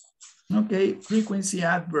 Yes. Okay, frequency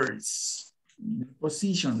adverbs.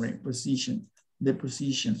 Position, right? Position. The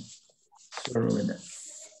position. Sorry with that.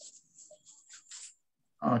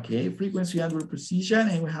 Okay, frequency adverb position,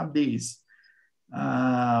 and we have this.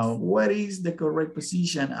 What is the correct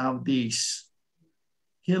position of this?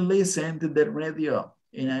 He listened to the radio,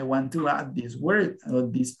 and I want to add this word or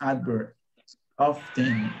this adverb.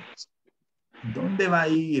 Often. ¿Dónde va a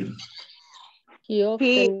ir? He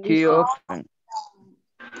often.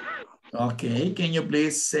 Okay, can you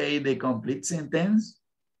please say the complete sentence?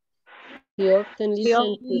 He often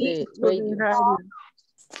listens to the radio.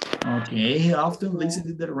 Okay, he often listens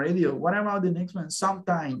to the radio. What about the next one?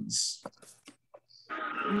 Sometimes.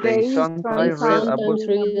 They sometimes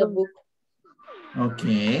Read a book.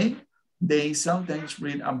 Okay, they sometimes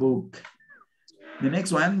read a book. The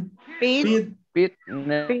next one, Pete. Pete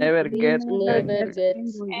never gets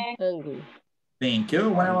angry. Thank you.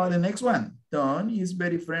 What about the next one? Tom is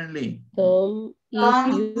very friendly. Tom is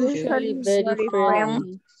usually very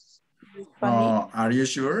friendly. Oh, are you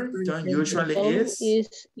sure? Tom usually is?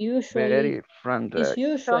 very friendly. Is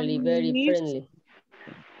usually very friendly.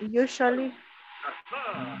 Usually.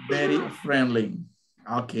 Very friendly.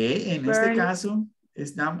 Ok, en este caso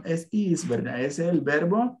es is, ¿verdad? Es el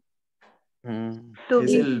verbo.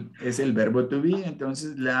 Es el verbo to be.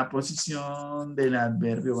 Entonces la posición del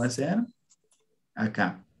adverbio va a ser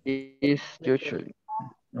acá. Is usually.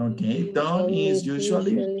 Ok, Tom is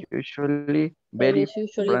usually very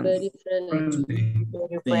friendly.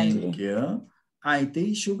 Thank you. I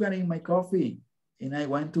take sugar in my coffee and I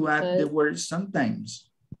want to add the word sometimes.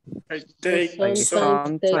 I take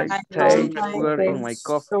sometimes take sugar in my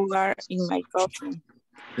coffee.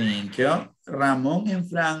 Thank you. Ramon and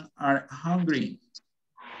Frank are hungry.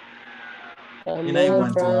 And I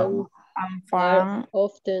want to are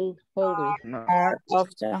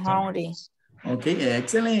often hungry. Okay,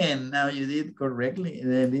 excellent. Now you did correctly.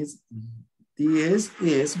 This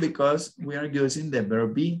is because we are using the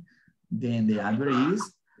verb be. Then the adverb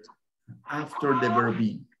is after the verb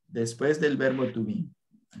be. Después del verbo to be.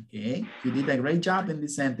 Okay, you did a great job in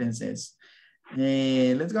these sentences.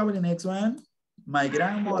 Let's go with the next one. My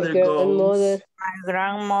grandmother goes. My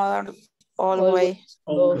grandmother always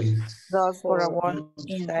goes for a walk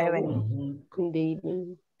in the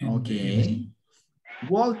evening. Okay.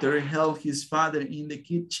 Walter helped his father in the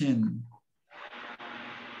kitchen.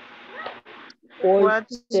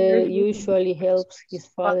 Walter usually helps his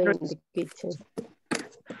father in the kitchen.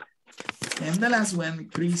 And the last one,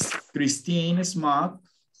 Christine smoked.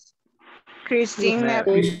 Christine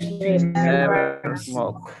never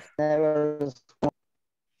smoke.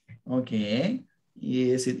 Okay.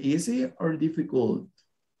 Is it easy or difficult?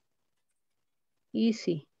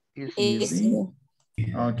 Easy. Easy.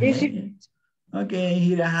 Okay. Easy. Okay,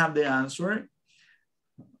 here I have the answer.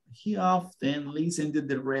 He often listens to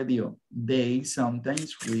the radio. They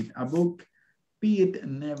sometimes read a book. Pete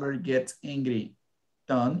never gets angry.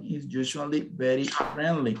 Tom is usually very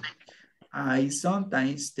friendly. I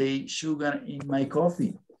sometimes take sugar in my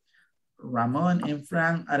coffee. Ramon and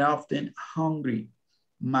Frank are often hungry.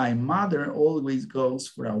 My mother always goes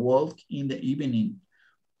for a walk in the evening.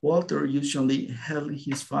 Walter usually helps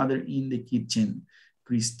his father in the kitchen.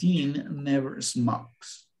 Christine never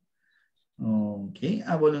smokes. Okay,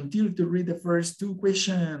 I volunteer to read the first two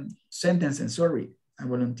sentences. I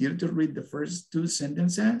volunteer to read the first two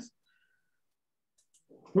sentences.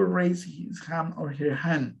 Who raised his hand or her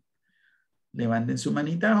hand? Levanten su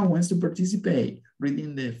manita who wants to participate.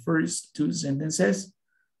 Reading the first two sentences.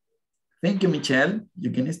 Thank you, Michelle.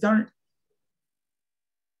 You can start.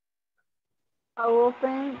 How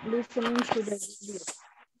often listening to the radio?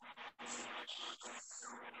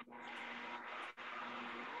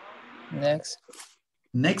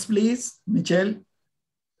 Next, please, Michelle.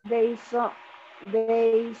 They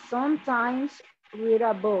sometimes read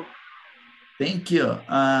a book. Thank you.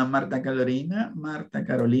 Marta Carolina,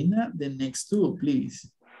 the next two,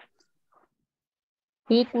 please.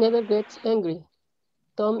 Pete never gets angry.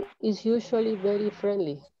 Tom is usually very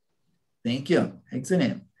friendly. Thank you.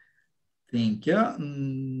 Excellent. Thank you.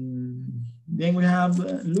 Then we have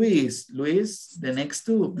Luis. Luis, the next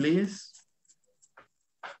two, please.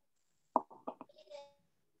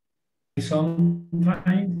 I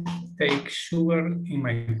sometimes take sugar in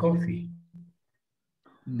my coffee.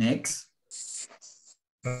 Next.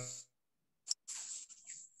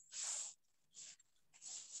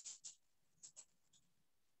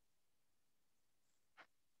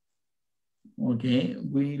 Okay,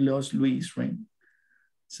 we lost Luis, right?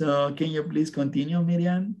 So can you please continue,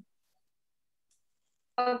 Miriam?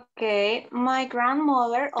 Okay, my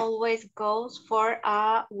grandmother always goes for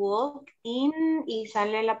a walk in y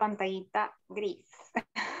sale la pantallita gris.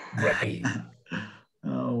 Right.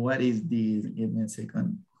 Oh, what is this? Give me a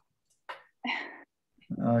second.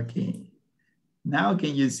 Okay. Now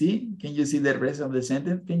can you see? Can you see the rest of the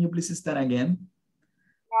sentence? Can you please start again?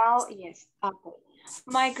 Now, yes. Okay.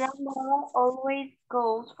 My grandmother always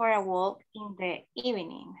goes for a walk in the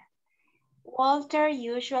evening. Walter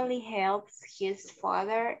usually helps his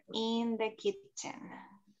father in the kitchen.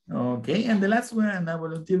 Okay, and the last one, I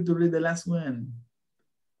volunteer to read the last one.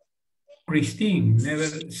 Christine never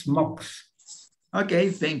smokes. Okay,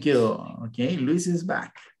 thank you. Okay, Luis is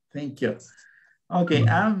back. Thank you. Okay,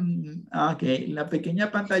 okay, la pequeña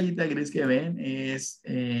pantallita gris que ven es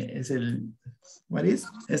el, what is?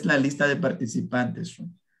 Es la lista de participantes.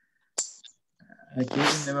 Aquí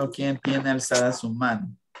veo quién tiene alzada su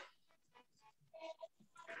mano.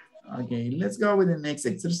 Okay, let's go with the next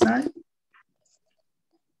exercise.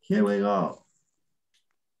 Here we go.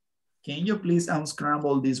 Can you please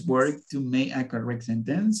unscramble this word to make a correct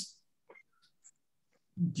sentence?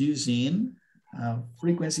 Using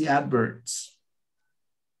frequency adverbs.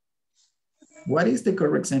 What is the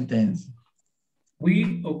correct sentence?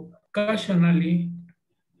 We occasionally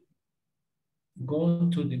go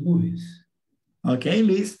to the movies. Okay,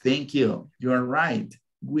 Liz, thank you. You are right.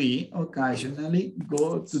 We occasionally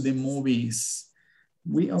go to the movies.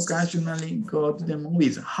 We occasionally go to the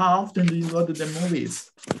movies. How often do you go to the movies?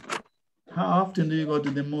 How often do you go to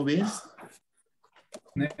the movies?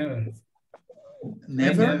 Never.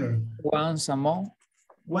 Never? Never. Once a month.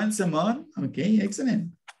 Once a month? Okay,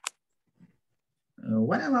 excellent.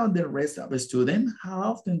 What about the rest of the students? How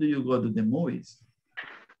often do you go to the movies?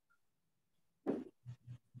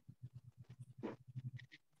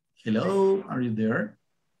 Hello, are you there?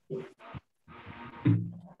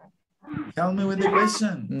 Help me with the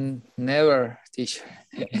question. Never, teacher.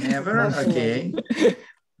 Never? Okay.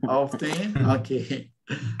 Often? Okay.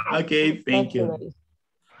 Okay, thank you.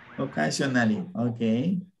 Occasionally,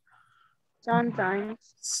 okay. Sometimes.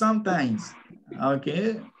 Sometimes,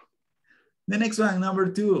 okay. The next one,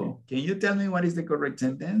 number 2. Can you tell me what is the correct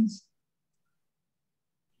sentence?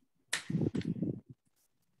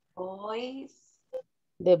 Boys.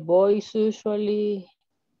 The boys usually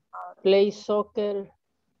play soccer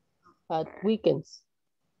at weekends.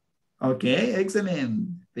 Okay, excellent.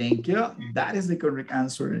 Thank you. That is the correct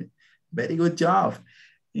answer. Very good job.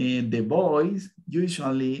 And the boys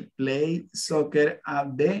usually play soccer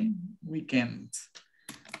at the weekend.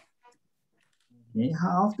 Okay,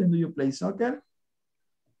 how often do you play soccer?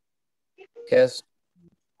 Yes.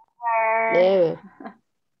 Never.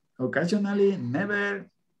 Occasionally, never.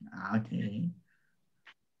 Okay.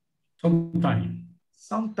 Sometimes.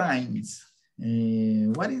 Sometimes.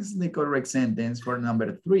 What is the correct sentence for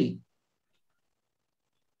number 3?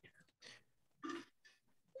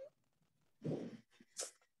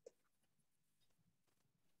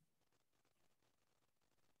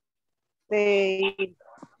 They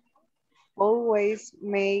always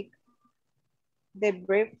make the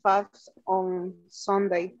breakfast on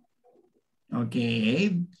Sunday.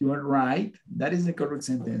 Okay, you are right. That is the correct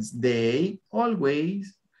sentence. They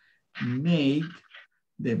always make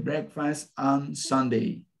the breakfast on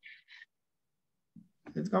Sunday.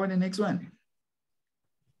 Let's go with the next one.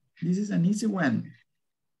 This is an easy one.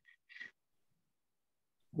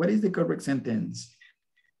 What is the correct sentence?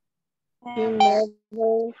 He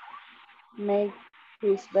never makes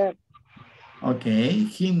his bed. Okay,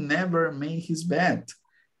 he never made his bed.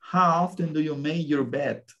 How often do you make your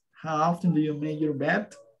bed? How often do you make your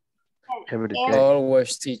bed? Every day.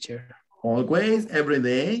 Always, teacher. Always, every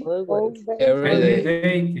day? Always. Every Every day.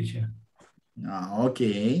 day, teacher.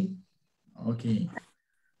 Okay, okay.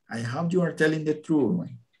 I hope you are telling the truth.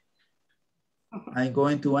 I'm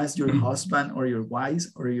going to ask your husband or your wife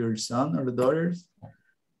or your son or daughters.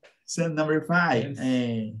 So number 5.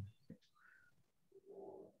 Yes.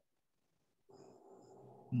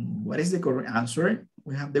 What is the correct answer?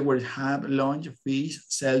 We have the word have, lunch, fish,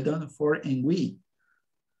 seldom, for, and we.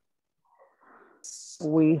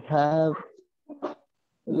 We have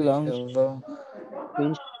lunch, Seldom.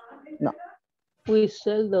 fish. No, We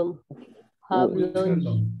seldom have we lunch.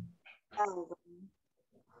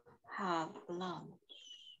 Have lunch.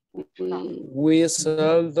 We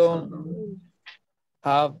seldom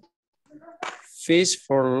have fish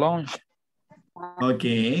for lunch.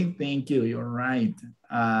 Okay, thank you. You're right.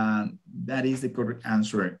 That is the correct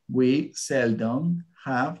answer. We seldom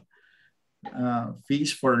have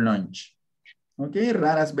fish for lunch. Okay,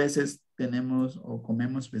 raras veces tenemos o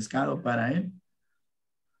comemos pescado para él.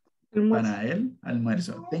 Para el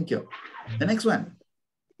almuerzo. Thank you. The next one.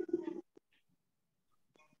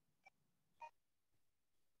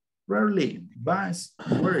 Rarely, bus,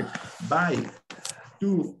 work, buy,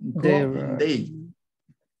 do, go, and they.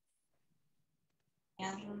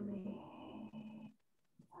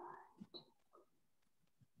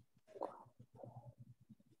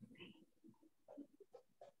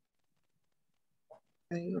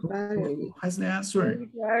 What's the answer?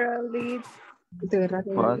 Rarely.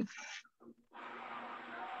 What?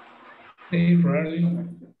 They rarely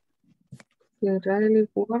Rarely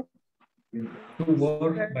work. to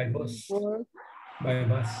work by bus. By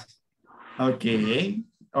bus. Okay.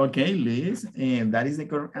 Okay, Liz. And that is the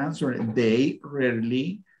correct answer. They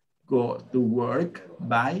rarely go to work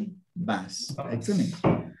by bus. Excellent.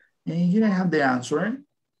 And here I have the answer.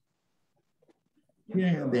 Here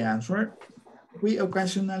I have the answer. We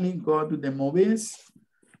occasionally go to the movies.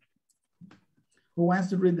 Who wants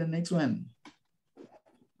to read the next one?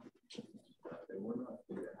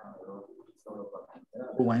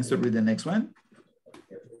 Who wants to read the next one?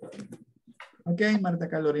 Okay, Marta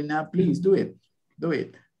Carolina, please do it. Do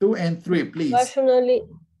it. 2 and 3, please.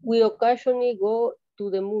 We occasionally go to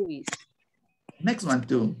the movies. Next one,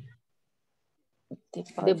 too.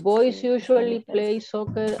 The boys usually play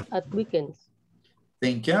soccer at weekends.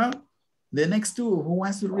 Thank you. The next two, who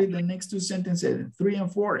wants to read the next two sentences? 3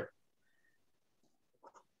 and 4.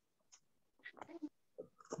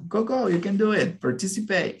 Coco, you can do it.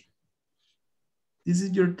 Participate. This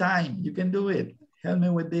is your time. You can do it. Help me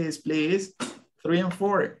with this, please. 3 and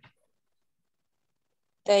 4.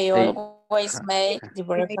 They always make the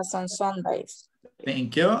breakfast on Sundays.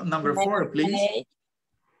 Thank you. Number 4, please.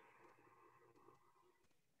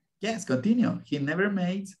 Yes, continue. He never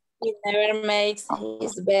makes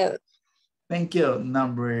his bed. Thank you.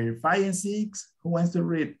 Number 5 and 6. Who wants to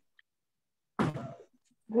read?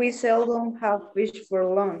 We seldom have fish for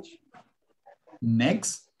lunch.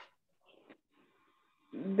 Next.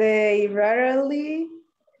 They rarely.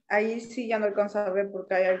 Ahí sí ya no alcanzo a ver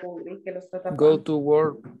porque hay algún gris que lo está tapando. Go to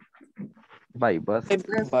work by bus.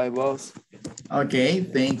 By bus. Okay,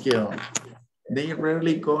 thank you. They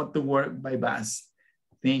rarely go to work by bus.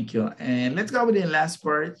 Thank you. And let's go with the last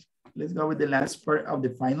part. Let's go with the last part of the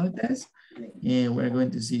final test. And we're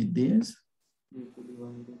going to see this.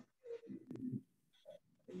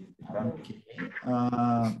 Okay.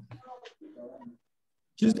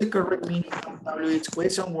 Choose the correct meaning of WH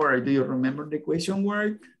question word. Do you remember the question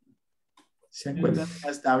word? ¿Se acuerdan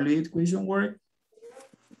as WH question word?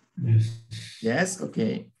 Yes. Yes,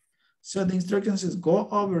 okay. So the instructions is go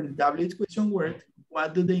over the WH question word.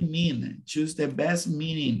 What do they mean? Choose the best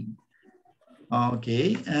meaning.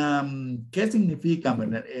 Okay. ¿Qué significa,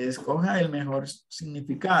 verdad? Escoja el mejor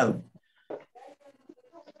significado.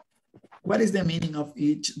 What is the meaning of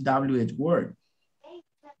each WH word?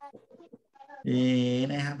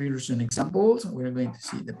 And I have here some examples. We're going to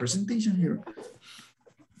see the presentation here.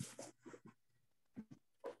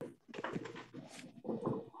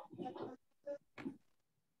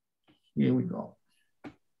 Here we go.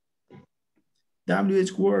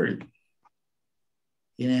 WH word.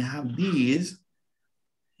 And I have these.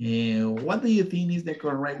 What do you think is the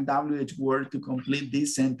correct WH word to complete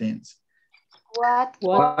this sentence? What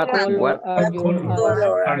color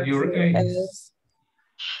are your eyes?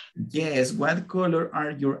 Yes, what color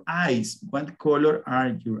are your eyes? What color are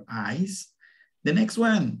your eyes? The next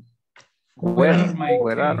one. Where are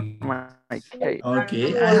my keys?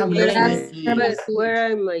 Okay, I have lost the keys.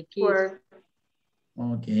 Where are my keys?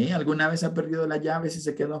 Okay, ¿alguna vez ha perdido la llave si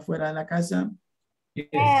se quedó afuera de la casa?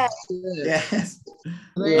 Yes. Yes.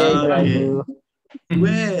 Okay.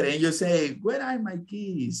 Where? And you say, where are my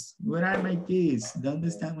keys? Where are my keys? ¿Dónde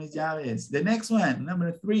están mis llaves? The next one,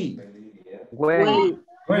 number 3. When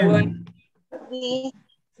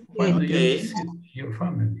do you visit your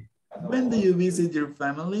family? When do you visit your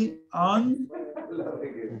family? On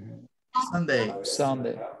Sunday.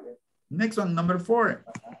 Sunday. Next one, number 4.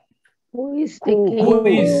 Who is the king of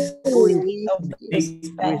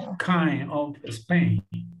Spain?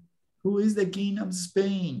 Who is the king of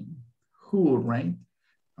Spain? Who, right?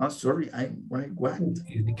 Oh, sorry, what? Who is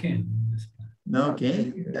the king?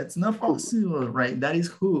 Okay, that's not possible, right? That is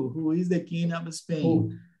who. Who is the king of Spain?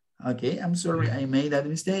 Who? Okay, I'm sorry, I made that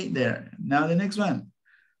mistake there. Now the next one.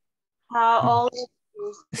 How old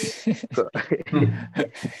is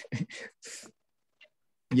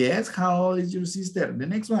Yes, how old is your sister? The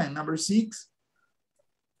next one, number 6.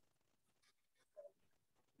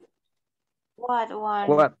 What one?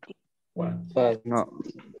 What? No.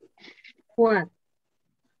 What?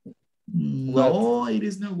 No, it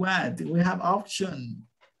is not what. We have option.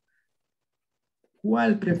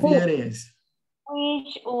 ¿Cuál prefieres?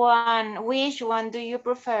 Which one do you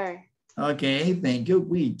prefer? Okay, thank you.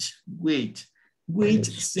 Which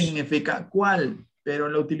significa cuál, pero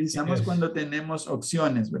lo utilizamos cuando tenemos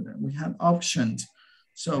opciones, ¿verdad? We have options.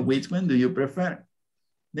 So which one do you prefer?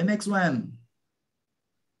 The next one.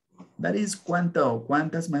 That is cuánto.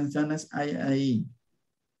 ¿Cuántas manzanas hay ahí?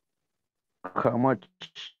 How much?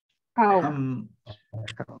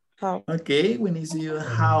 Okay, we need to use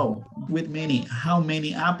how with many. How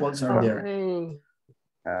many apples are there?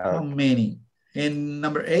 How many? And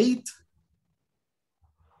number 8.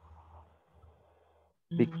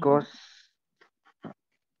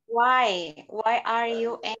 Why? Why are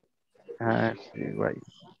you Sí, right.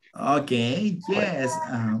 Okay, yes.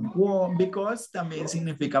 Well, because también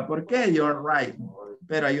significa por qué. You're right.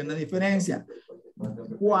 Pero hay una diferencia.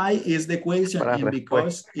 Why is the question Para and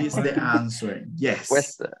because respuesta. is the answer. Yes.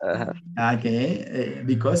 Respuesta. Ajá. Okay,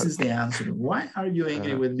 because is the answer. Why are you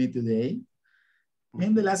angry with me today?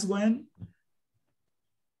 And the last one.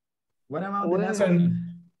 What about the last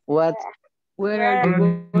one? What? Where are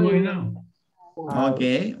you going now?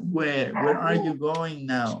 Okay, where are you going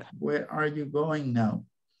now? Where are you going now?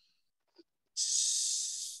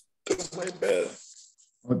 That's my bad.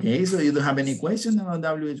 Okay, so you don't have any question about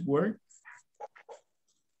WH word?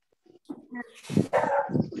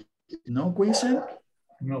 No question?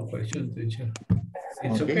 No question, teacher.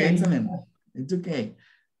 It's Okay, okay. excellent. It's okay.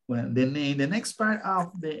 Well, then in the next part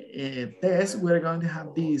of the test, we're going to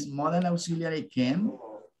have this modal auxiliary can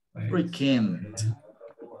or can't.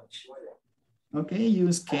 Okay,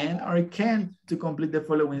 use can or can't to complete the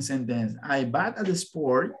following sentence. I bat at the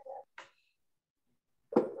sport.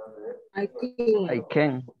 I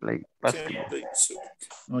can play basketball.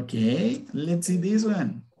 Okay, let's see this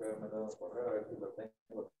one.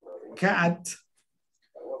 Cat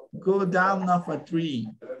go down off a tree.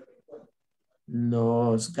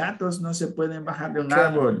 Los gatos no se pueden bajar de un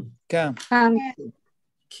árbol. Can.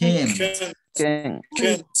 Can't. The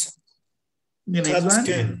next one.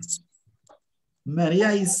 Can't. Maria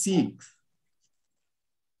is sick.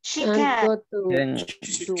 She can't. to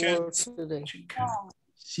work today.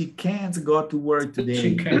 She can't go to work today.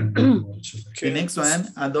 She can. The next one,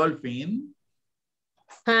 Adolphine.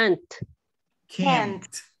 Can't.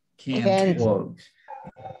 Can't walk.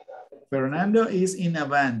 Fernando is in a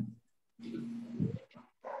van.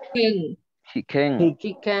 He can.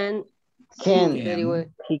 Very well.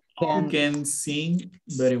 He can sing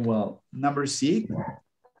very well. Number 6.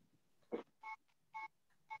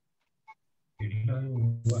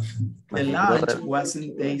 The lunch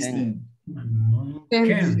wasn't tasty.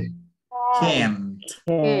 Can.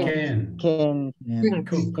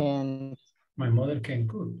 My mother can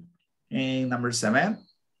cook. And number 7.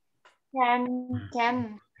 Can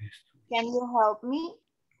you help me?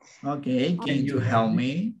 Okay, can you help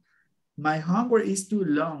me? My homework is too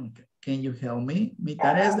long. Can you help me? Mi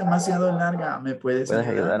tarea es demasiado larga. ¿Me puedes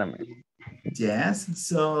ayudar? Yes,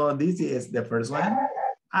 so this is the first one.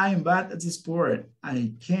 I'm bad at sport.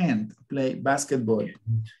 I can't play basketball.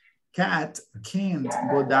 Cat can't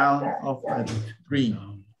go down off a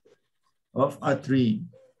tree.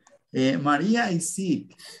 Maria is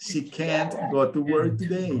sick. She can't go to work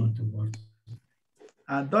today.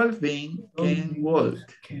 A dolphin can walk.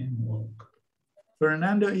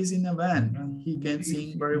 Fernando is in a van. He can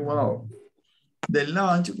sing very well. The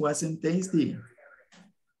lunch wasn't tasty.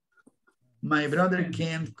 My brother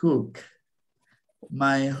can't cook.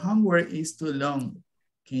 My homework is too long.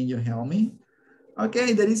 Can you help me?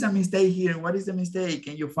 Okay, there is a mistake here. What is the mistake?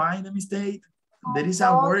 Can you find the mistake? There is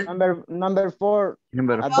a word. Number 4.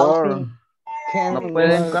 Number 4. No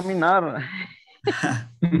pueden caminar.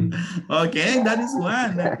 Okay, that is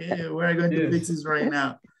one. Okay, we're going to fix this right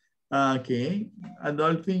now. Okay, a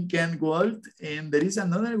dolphin can walk, and there is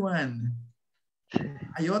another one.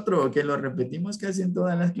 Hay otro que lo repetimos casi en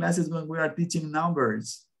todas las clases when we are teaching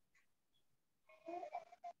numbers.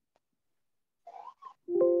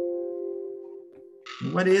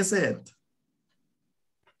 What is it?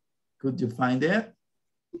 Could you find it?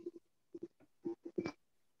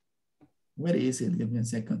 Where is it? Give me a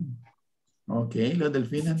second. Okay, los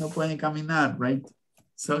delfines no pueden caminar, right?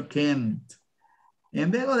 So can't.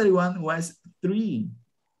 And the other one was 3.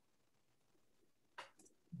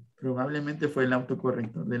 Probablemente fue el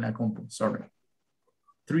autocorrector de la compu, sorry.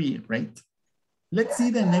 3, right? Let's see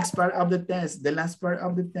the next part of the test, the last part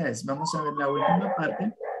of the test. Vamos a ver la última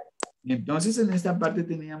parte. Entonces, en esta parte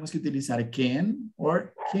teníamos que utilizar can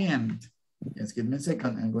or can't. Just give me a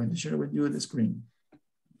second. I'm going to share with you the screen.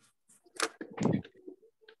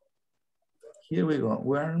 Here we go.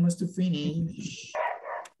 We're almost to finish.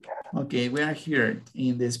 Okay, we are here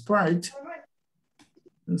in this part.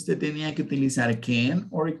 Usted tenía que utilizar can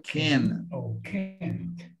or can. Oh,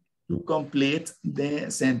 can. To complete the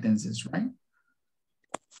sentences, right?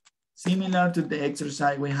 Similar to the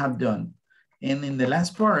exercise we have done. And in the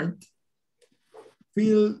last part,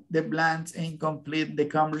 fill the blanks and complete the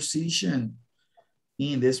conversation.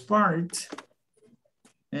 In this part,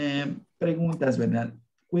 preguntas, ¿verdad?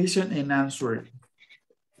 Question and answer.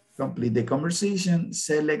 Complete the conversation.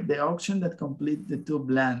 Select the option that complete the 2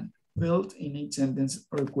 blanks filled in each sentence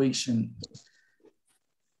or question.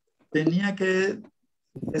 Tenía que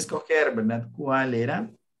escoger, ¿verdad? ¿Cuál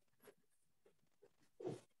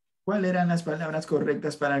 ¿Cuáles eran las palabras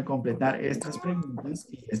correctas para completar estas preguntas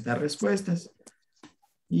y estas respuestas?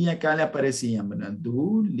 Y acá le aparecían, ¿verdad?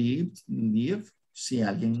 Do, live, live. Si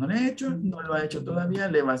alguien no lo ha hecho, no lo ha hecho todavía,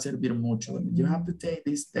 le va a servir mucho. You have to take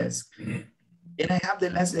this test. And I have the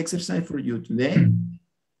last exercise for you today.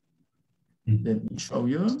 Let me show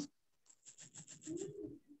you.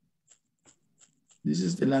 This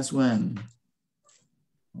is the last one.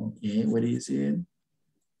 Okay, where is it?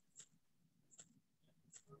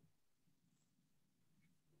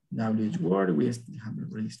 WH word, we have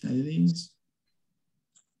already studied this.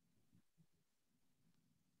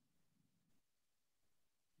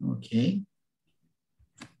 Okay.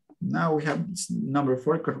 Now we have number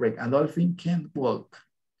 4 correct. A dolphin can't walk.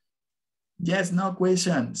 Yes, no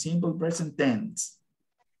question. Simple present tense.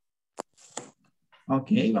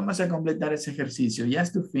 Ok, vamos a completar ese ejercicio.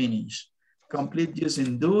 Just to finish. Complete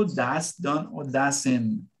using do, does, don't, or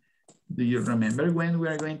doesn't. Do you remember when we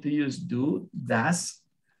are going to use do, does?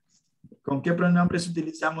 ¿Con qué pronombres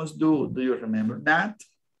utilizamos do? Do you remember that?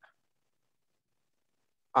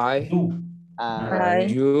 I, Do.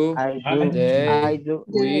 you, they, do.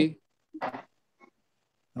 we.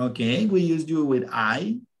 Okay, we use you with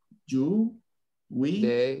I, you, we,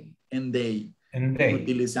 They. and they. And they.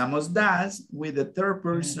 Utilizamos does with the third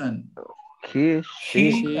person. He,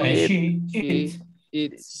 She and she, it.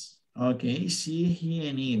 It's. Okay, she, he,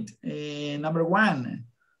 and it. Number 1.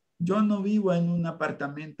 Yo no vivo en un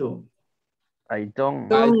apartamento. I don't.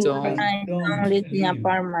 I I don't. don't live in an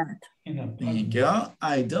apartment. Thank you.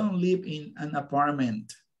 I don't live in an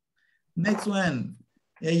apartment. Next one.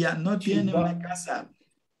 Ella no tiene una casa.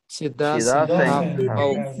 She doesn't have doesn't a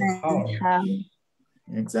house.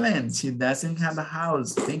 Excellent. She doesn't have a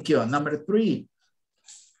house. Thank you. Number 3.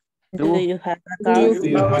 Do you have a car? Do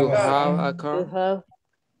you have a car?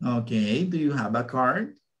 Okay. Do you have a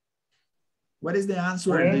car? What is the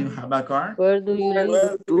answer? Where? Do you have a car? Where do you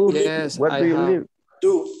live? Yes, Where do you live?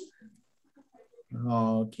 Do.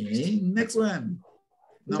 Okay. Next one.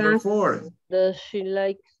 Number 4. Does she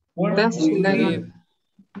like? Where Does do she you like- live?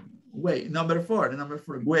 Wait, number 4. Number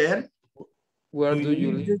 4. Where? Where do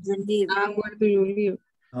you live? Where do you live?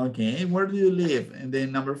 Okay. Where do you live? And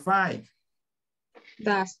then number 5.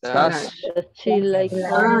 Does Does She like?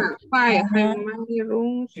 5. How many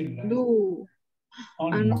rooms do?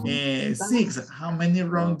 Only. 6. How many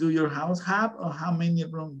rooms do your house have? Or how many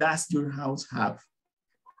rooms does your house have?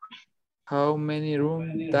 How many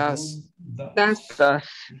rooms does? Does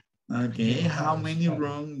Okay. How many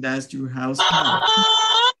rooms does your house have?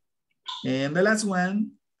 And the last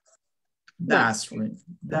one. Does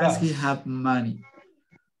he have money?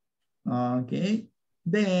 Okay.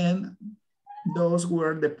 Then those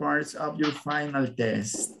were the parts of your final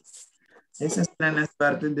test. Esas son las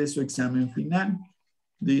partes de su examen final.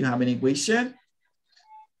 Do you have any question?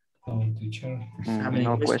 No, teacher. Have any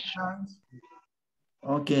No questions?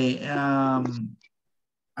 Okay.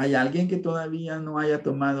 ¿Hay alguien que todavía no haya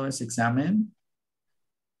tomado ese examen?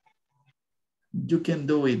 You can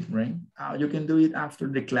do it, right? You can do it after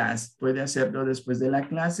the class. Puede hacerlo después de la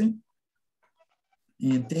clase.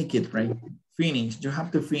 And take it, right? Finish. You have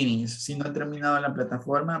to finish. Si no ha terminado la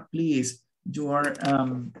plataforma, please, you are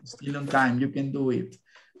still on time. You can do it.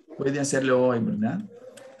 Puede hacerlo hoy, ¿verdad?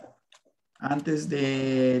 Antes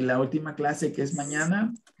de la última clase que es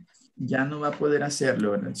mañana, ya no va a poder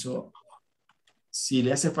hacerlo, ¿verdad? So, si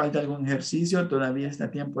le hace falta algún ejercicio, todavía está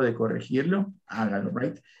a tiempo de corregirlo. Hágalo,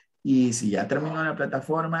 right? Y si ya terminó la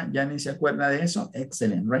plataforma, ya ni se acuerda de eso.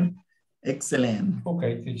 Excellent, right? Excellent.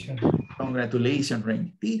 Okay, teacher. Congratulations,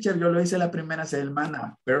 Rain. Teacher, yo lo hice la primera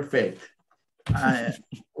semana. Perfect.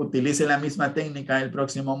 Utilice la misma técnica del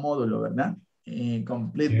próximo módulo, ¿verdad?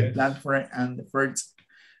 Complete the platform and the first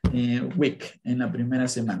week, en la primera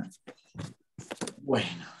semana. Bueno,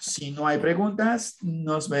 si no hay preguntas,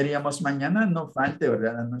 nos veríamos mañana. No falte,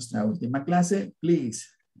 ¿verdad? A nuestra última clase. Please.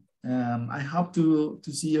 I hope to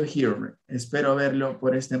see you here. Espero verlo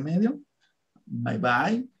por este medio. Bye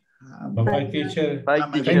bye. Bye-bye, teacher. Bye,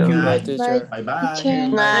 Thank teacher. you. Bye, teacher. Bye bye. Bye,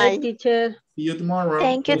 Night. teacher. See you tomorrow.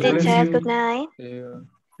 Thank you, God bless teacher. you. Good night.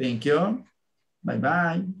 Thank you. Bye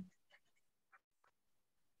bye.